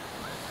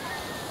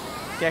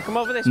 Yeah, come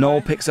over this Noel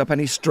way. picks up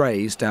any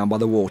strays down by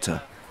the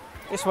water.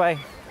 This way.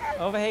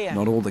 Over here.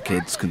 Not all the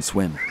kids can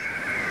swim.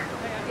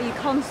 You're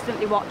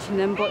constantly watching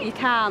them, but you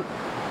can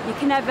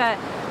never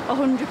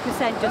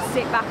 100% just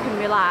sit back and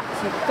relax.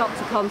 You've got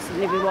to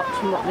constantly be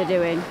watching what they're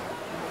doing.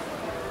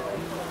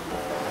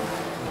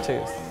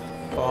 2,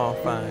 4,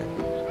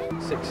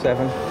 5, 6,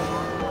 7.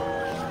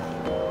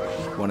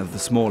 One of the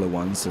smaller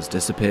ones has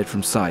disappeared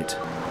from sight.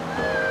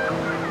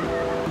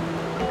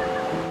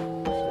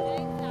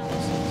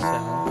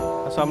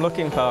 That's what I'm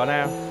looking for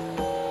now.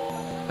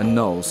 And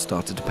Noel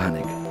started to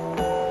panic.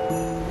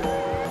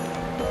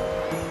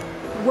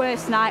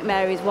 Worst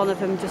nightmare is one of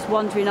them just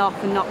wandering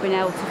off and not being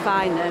able to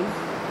find them.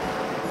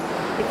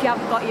 If you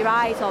haven't got your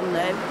eyes on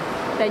them,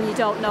 then you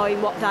don't know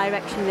in what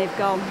direction they've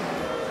gone.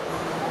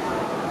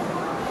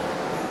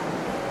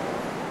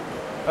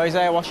 Oh, he's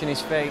there washing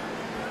his feet.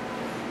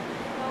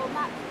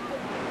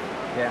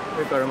 Yeah,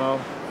 we've got them all.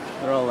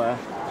 They're all there.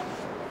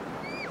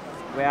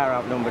 We are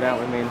outnumbered,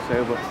 aren't we, me and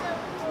Sue, but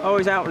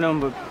always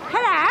outnumbered.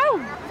 Hello!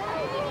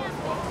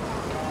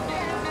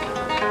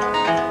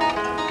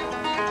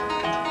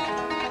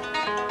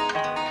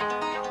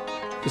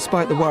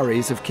 Despite the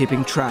worries of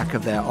keeping track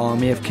of their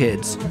army of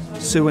kids,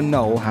 Sue and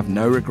Noel have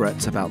no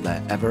regrets about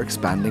their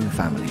ever-expanding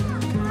family.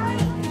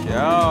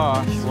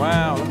 Gosh,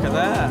 wow, look at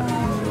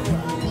that.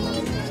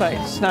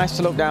 It's nice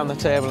to look down the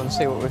table and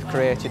see what we've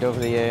created over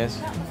the years.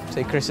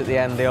 See Chris at the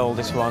end, the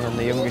oldest one, and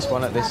the youngest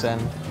one at this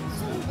end.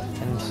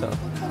 And so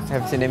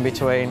everything in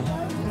between.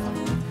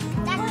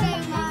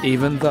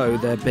 Even though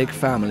their big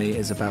family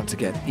is about to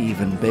get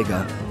even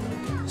bigger,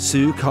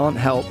 Sue can't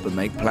help but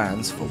make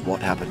plans for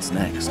what happens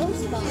next.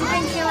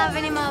 Think you'll have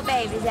any more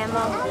babies then,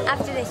 Mum,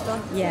 after this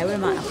one? Yeah, we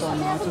might have one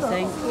more, do you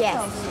think?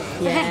 Yes.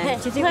 Yeah.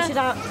 Do you think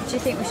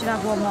we should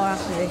have one more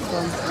after this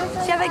one?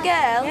 Should you have a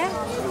girl? Yeah.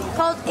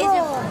 Called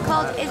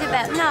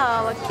Isabel?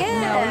 No, a girl.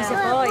 No, he's a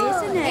boy,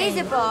 isn't he? He's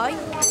a boy.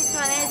 This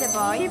one is a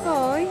boy. He's a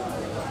boy.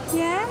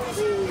 Yeah.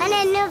 And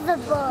another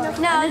boy.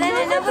 No, then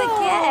another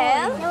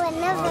girl. No,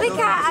 another. We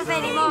can't have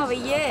any more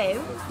with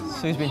you.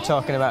 Sue's been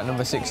talking about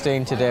number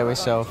 16 today with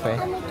Sophie,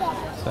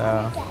 so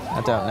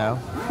I don't know.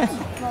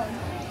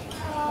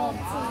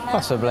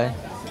 Possibly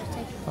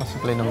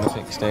number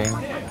 16.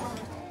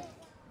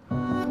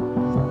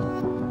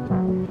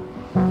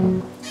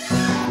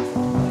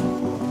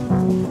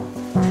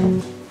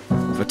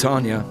 For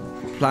Tanya,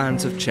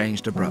 plans have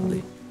changed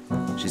abruptly.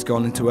 She's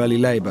gone into early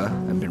labour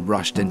and been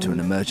rushed into an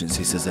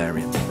emergency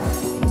caesarean.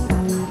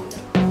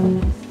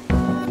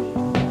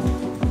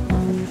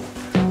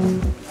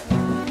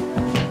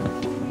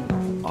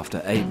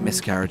 After 8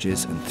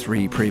 miscarriages and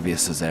 3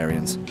 previous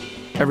caesareans,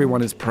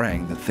 everyone is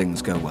praying that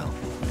things go well.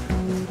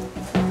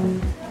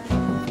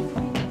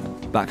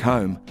 Back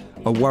home,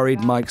 a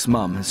worried Mike's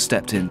mum has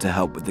stepped in to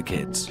help with the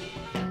kids.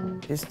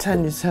 It's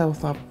Tanya's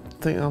health I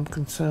think I'm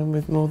concerned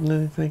with more than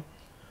anything.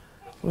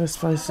 Let's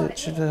face it,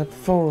 she'd had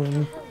 4 of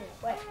them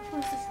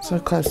so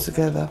close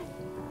together.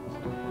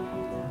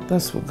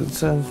 That's what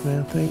concerns me,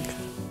 I think.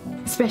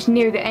 Especially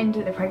near the end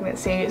of the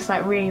pregnancy, it's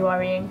like really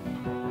worrying.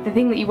 The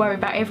thing that you worry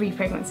about every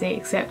pregnancy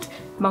except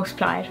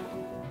multiplied,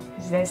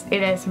 because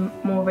there's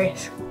more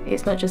risk.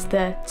 It's not just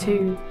the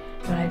 2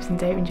 lives in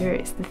danger,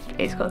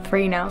 it's got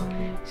 3 now,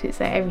 so it's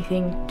like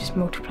everything just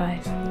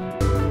multiplies.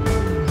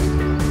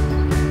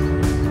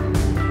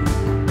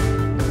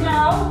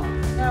 No,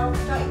 don't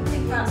even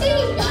think about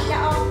it.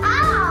 Get off.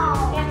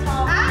 Ow! Get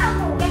off.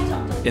 Ow! Get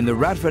off. In the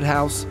Radford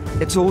house,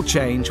 it's all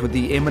changed with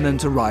the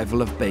imminent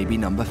arrival of baby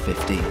number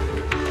 50.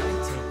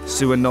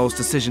 Sue and Noel's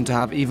decision to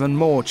have even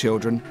more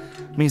children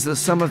means that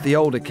some of the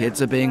older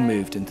kids are being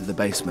moved into the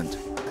basement,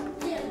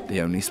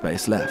 the only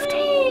space left.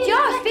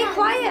 Josh, be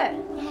quiet.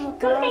 I'm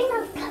going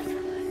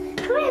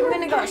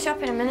to go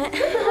shop in a minute.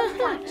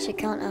 She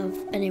can't have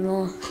any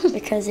more,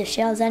 because if she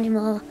has any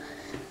more,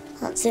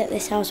 that's it,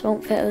 this house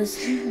won't fit us.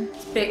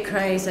 It's a bit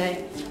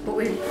crazy, but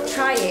we're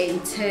trying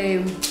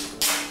to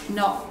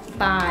not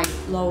buy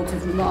loads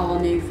of more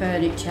new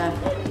furniture.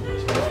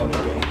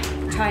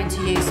 Trying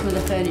to use some of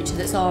the furniture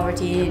that's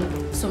already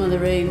in some of the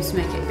rooms to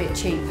make it a bit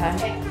cheaper.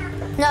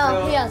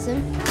 No, he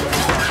hasn't.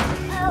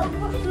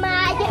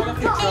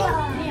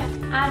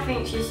 I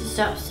think she should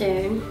stop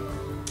soon.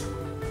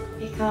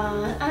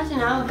 Because, I don't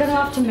know, I'm going to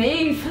have to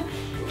move.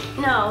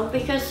 No,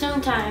 because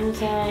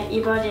sometimes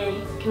your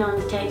body can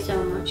only take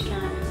so much,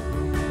 can't it?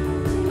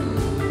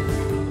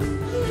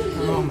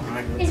 Oh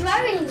my. He's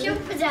wearing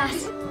jumpers, Dad.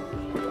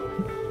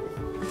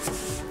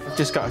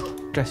 just got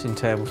a dressing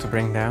table to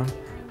bring down,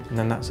 and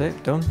then that's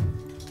it, done.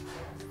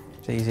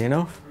 It's easy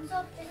enough.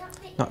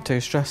 Not too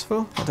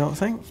stressful, I don't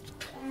think.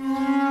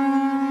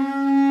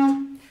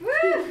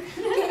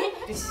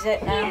 This is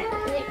it now.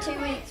 2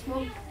 weeks,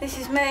 Mum. This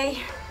is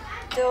me.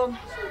 Done.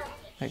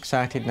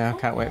 Excited now,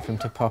 can't wait for him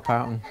to pop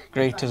out and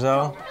greet us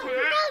all.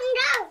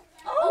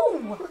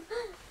 Oh!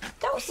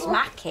 Don't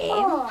smack him.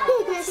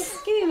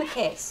 Oh. Give him a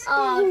kiss.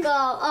 Oh,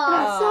 God.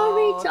 Oh,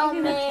 sorry,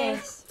 Tommy. Give him a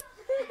kiss.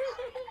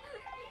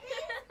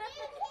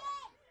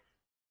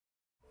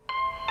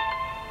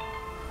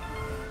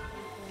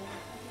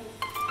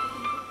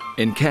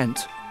 In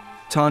Kent,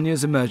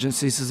 Tanya's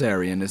emergency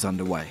caesarean is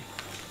underway.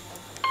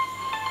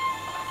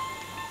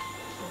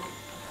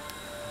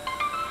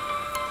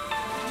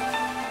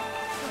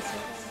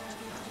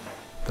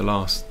 The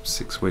last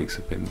 6 weeks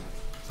have been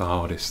the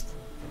hardest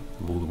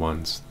of all the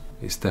ones.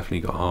 It's definitely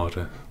got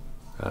harder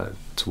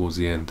towards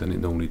the end than it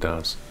normally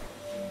does.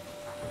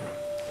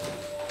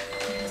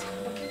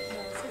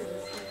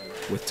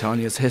 With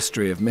Tanya's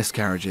history of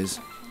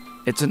miscarriages,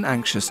 it's an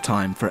anxious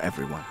time for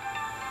everyone.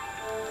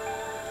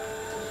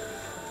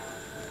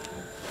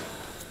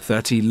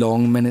 30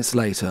 long minutes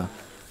later,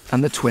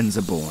 and the twins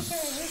are born,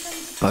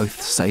 both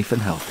safe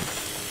and healthy.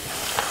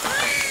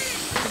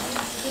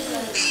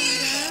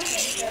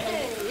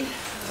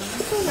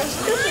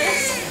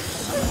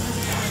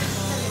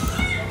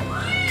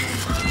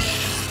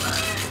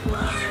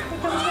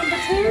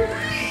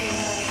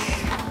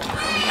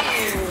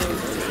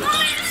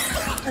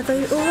 Are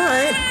they all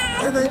right?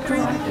 Are they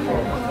breathing?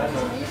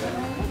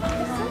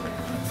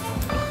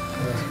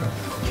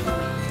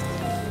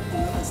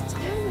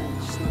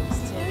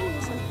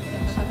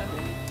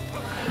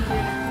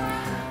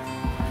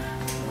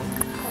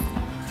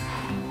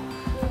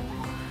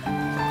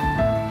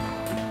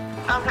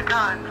 How's it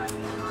going?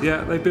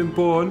 Yeah, they've been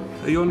born.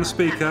 Are you on the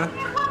speaker?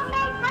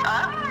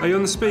 Are you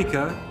on the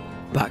speaker?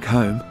 Back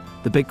home,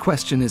 the big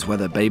question is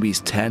whether babies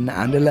 10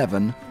 and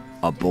 11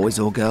 are boys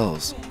or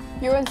girls.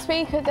 You're on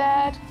speaker,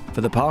 Dad.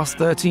 For the past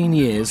 13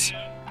 years,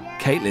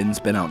 Caitlin's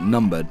been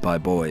outnumbered by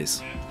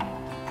boys.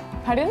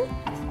 Pardon?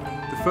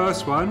 The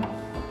first one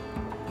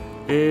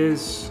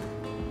is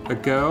a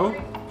girl.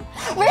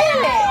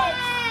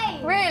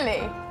 Really?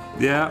 Really?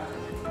 Yeah.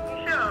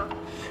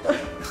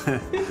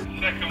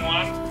 Second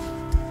one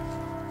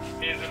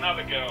is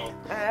another girl.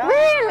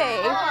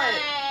 Really? No!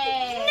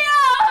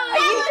 Are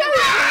you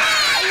joking?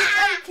 Are you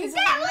joking?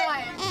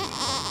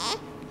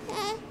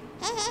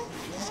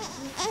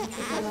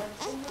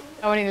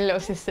 I wanted a little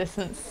sister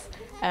since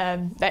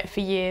like for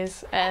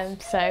years,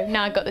 so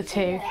now I got the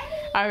two.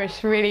 I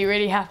was really,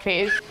 really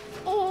happy.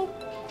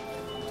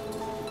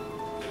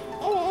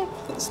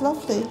 It's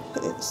lovely.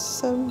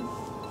 It's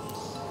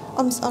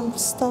I'm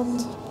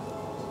stunned.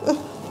 Look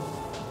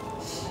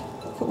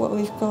at what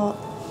we've got.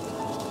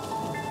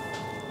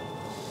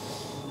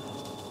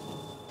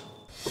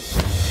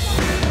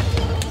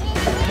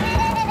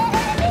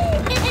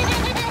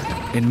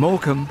 In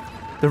Morecambe,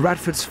 the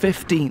Radford's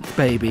 15th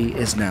baby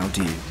is now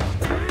due.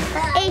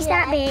 Is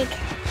that big?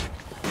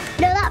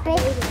 No, that big.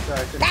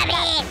 That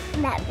big.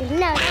 That big. No,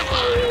 that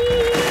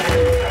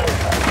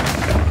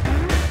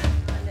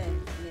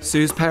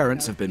Sue's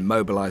parents have been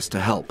mobilised to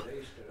help,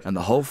 and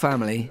the whole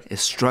family is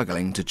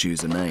struggling to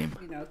choose a name.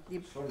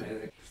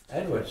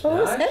 Edward's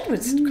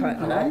Edward's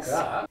quite nice.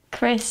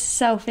 Chris,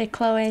 Sophie,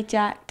 Chloe,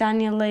 Jack,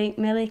 Daniel, Luke,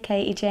 Millie,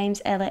 Katie,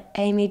 James, Elliot,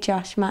 Amy,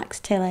 Josh, Max,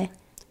 Tilly.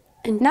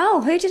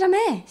 No, who did I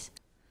miss?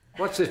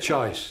 What's the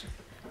choice?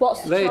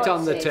 What's the Lay it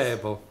on the choices?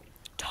 table.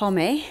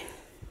 Tommy,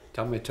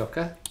 Tommy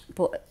Tucker.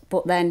 but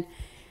then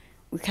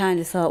we kind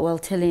of thought, well,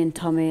 Tilly and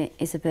Tommy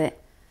is a bit...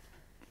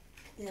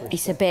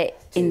 It's a bit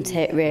into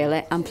it,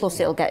 really, and plus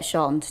it'll get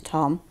shortened to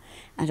Tom.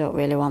 I don't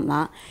really want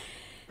that.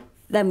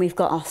 Then we've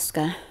got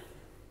Oscar.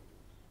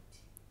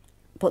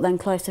 But then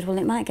Chloe said, well,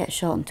 it might get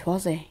shortened to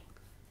Ozzy.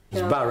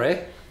 It's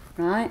Barry.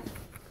 Right.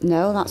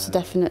 No, that's a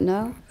definite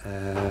no.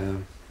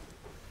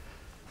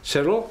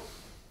 Cyril.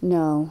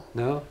 No.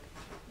 No.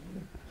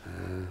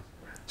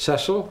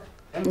 Cecil.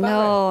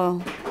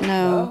 No.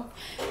 No.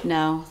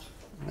 No.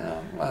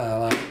 No.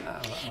 Well,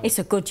 It's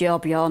a good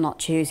job you're not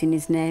choosing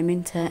his name,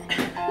 isn't it?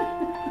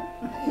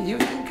 you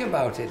think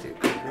about it. It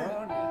could grow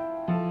on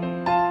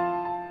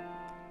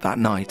you. That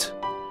night,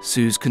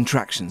 Sue's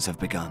contractions have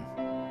begun.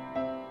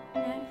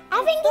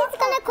 I think it's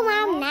going to come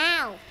out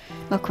now.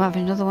 Look, we're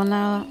having another one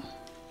now.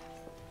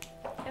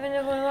 Have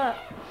another one look.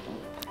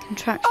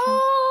 Contraction.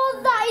 Oh,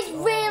 that is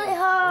really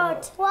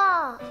hard.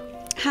 What?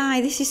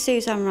 Hi, this is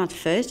Suzanne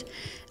Radford.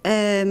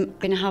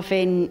 Been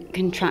having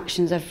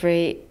contractions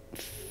every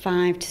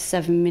 5 to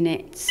 7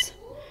 minutes.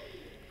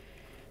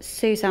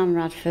 Suzanne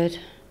Radford.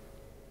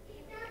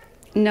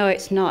 No,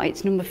 it's not.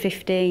 It's number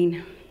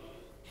 15.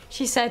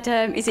 She said,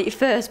 is it your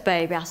first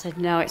baby? I said,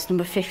 no, it's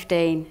number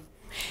 15.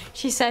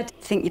 She said,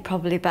 I think you'd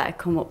probably better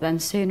come up then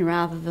sooner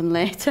rather than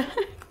later.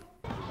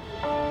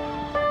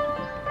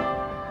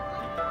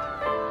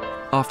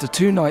 After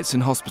 2 nights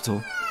in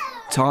hospital,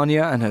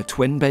 Tanya and her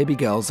twin baby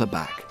girls are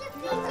back.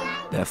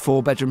 Their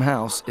 4-bedroom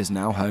house is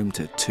now home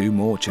to 2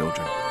 more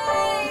children. You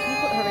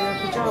can put her in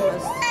her pyjamas.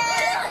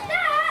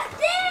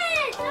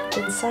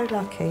 Been so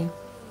lucky.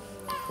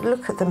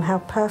 Look at them, how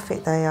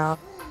perfect they are.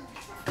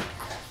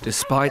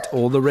 Despite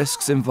all the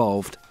risks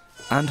involved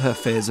and her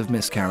fears of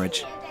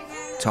miscarriage,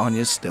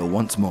 Tanya still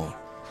wants more.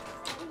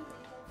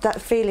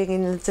 That feeling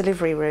in the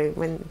delivery room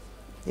when,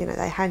 you know,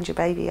 they hand your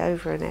baby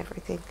over and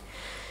everything.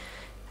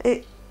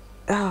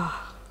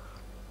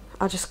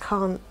 I just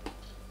can't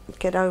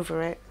get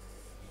over it.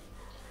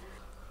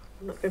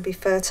 I'm not going to be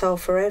fertile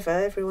forever.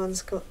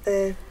 Everyone's got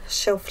their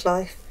shelf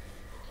life.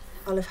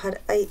 I'll have had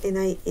 8 in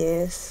 8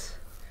 years.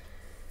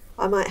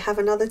 I might have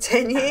another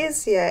 10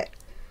 years yet.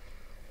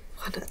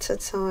 One at a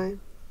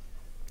time.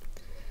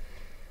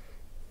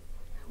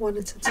 One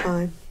at a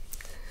time.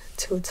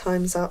 Till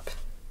time's up.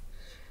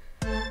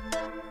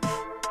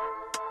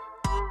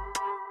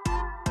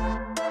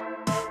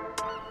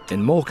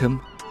 In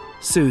Morecambe,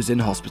 Sue's in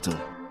hospital.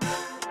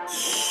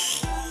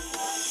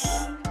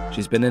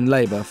 She's been in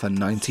labour for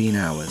 19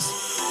 hours.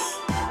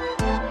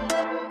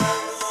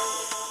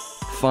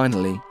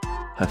 Finally,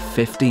 her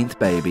 15th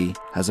baby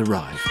has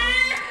arrived.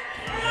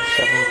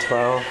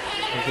 7-12.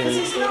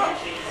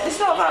 It's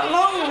not that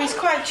long, he's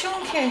quite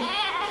chunky.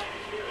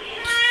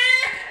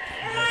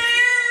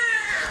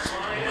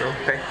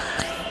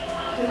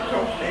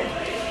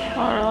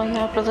 Are all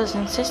your brothers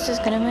and sisters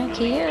going to make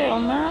a year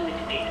on that?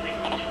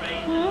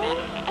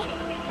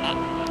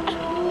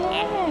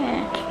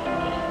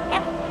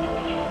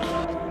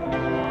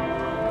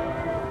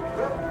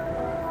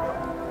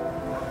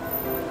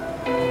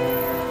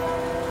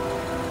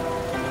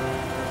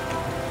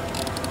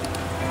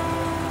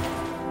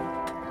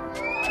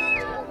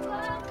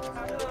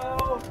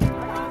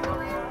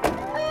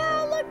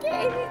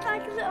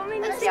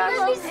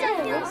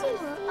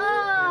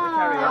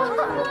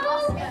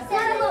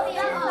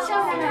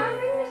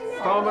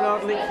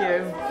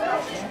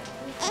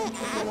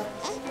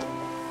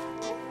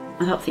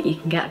 I don't think you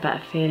can get a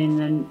better feeling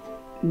than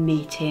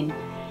meeting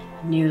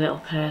a new little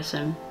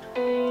person. I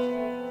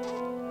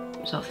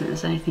don't think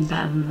there's anything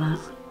better than that.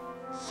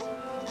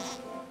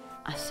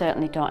 I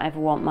certainly don't ever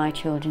want my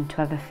children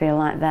to ever feel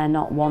like they're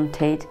not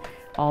wanted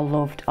or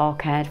loved or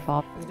cared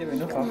for. You're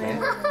doing enough of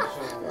it.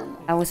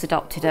 I was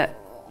adopted at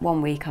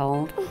 1 week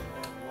old.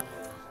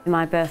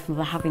 My birth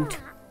mother having to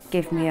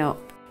give me up,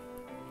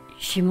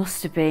 she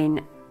must have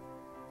been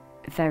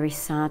very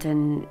sad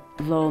and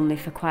lonely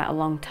for quite a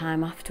long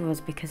time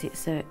afterwards, because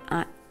it's a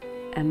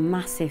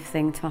massive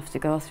thing to have to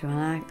go through,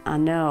 and I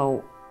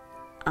know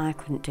I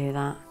couldn't do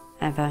that,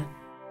 ever.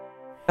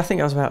 I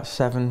think I was about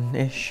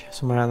 7-ish,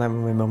 somewhere around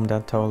then, when my mum and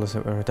dad told us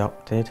that we were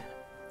adopted.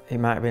 It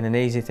might have been an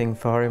easy thing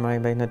for her, it might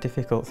have been a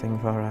difficult thing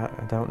for her,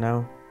 I don't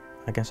know.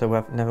 I guess I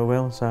never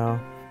will, so...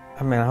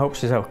 I mean, I hope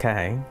she's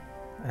okay.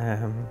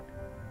 A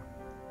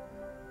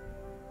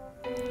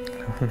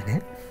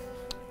minute.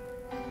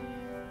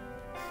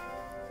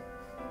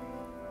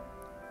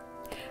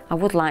 I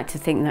would like to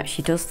think that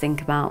she does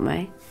think about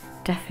me,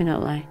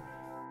 definitely.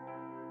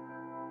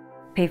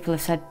 People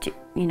have said,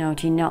 you know,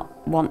 do you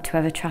not want to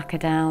ever track her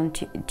down?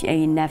 Are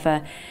you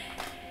never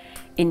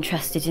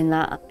interested in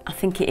that? I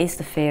think it is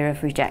the fear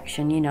of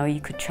rejection. You know, you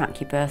could track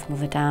your birth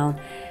mother down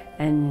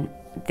and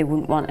they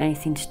wouldn't want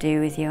anything to do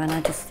with you, and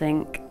I just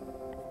think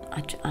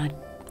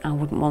I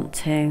wouldn't want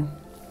to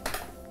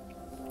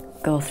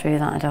go through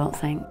that, I don't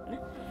think.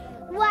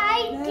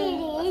 Why did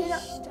he?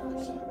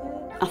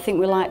 I think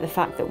we like the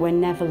fact that we're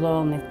never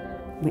lonely,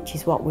 which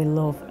is what we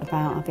love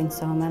about having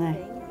so many.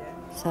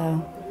 So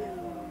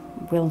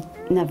we'll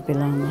never be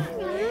lonely.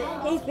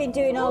 He's been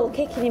doing all the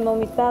kicking in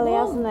Mummy's belly,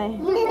 hasn't he?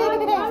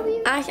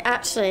 I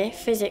actually,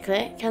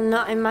 physically,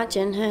 cannot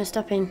imagine her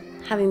stopping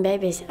having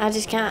babies. I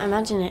just can't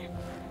imagine it.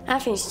 I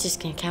think she's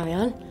just going to carry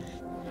on.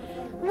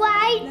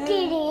 Why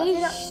did he?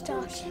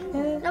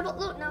 No, but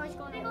look, now he's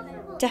going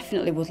on.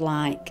 Definitely would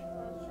like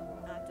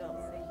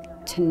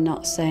to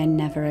not say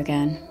never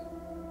again.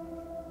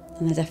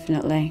 And I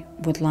definitely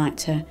would like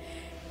to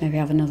maybe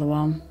have another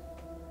one.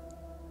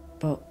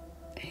 But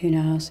who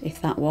knows if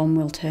that one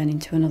will turn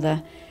into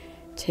another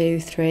 2,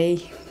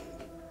 3.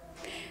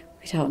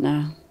 We don't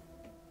know.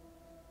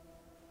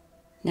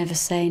 Never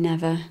say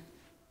never.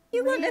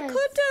 You want a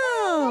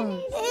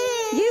cuddle?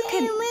 You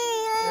can...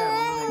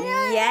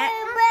 Yeah.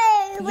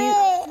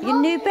 Your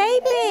new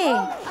baby.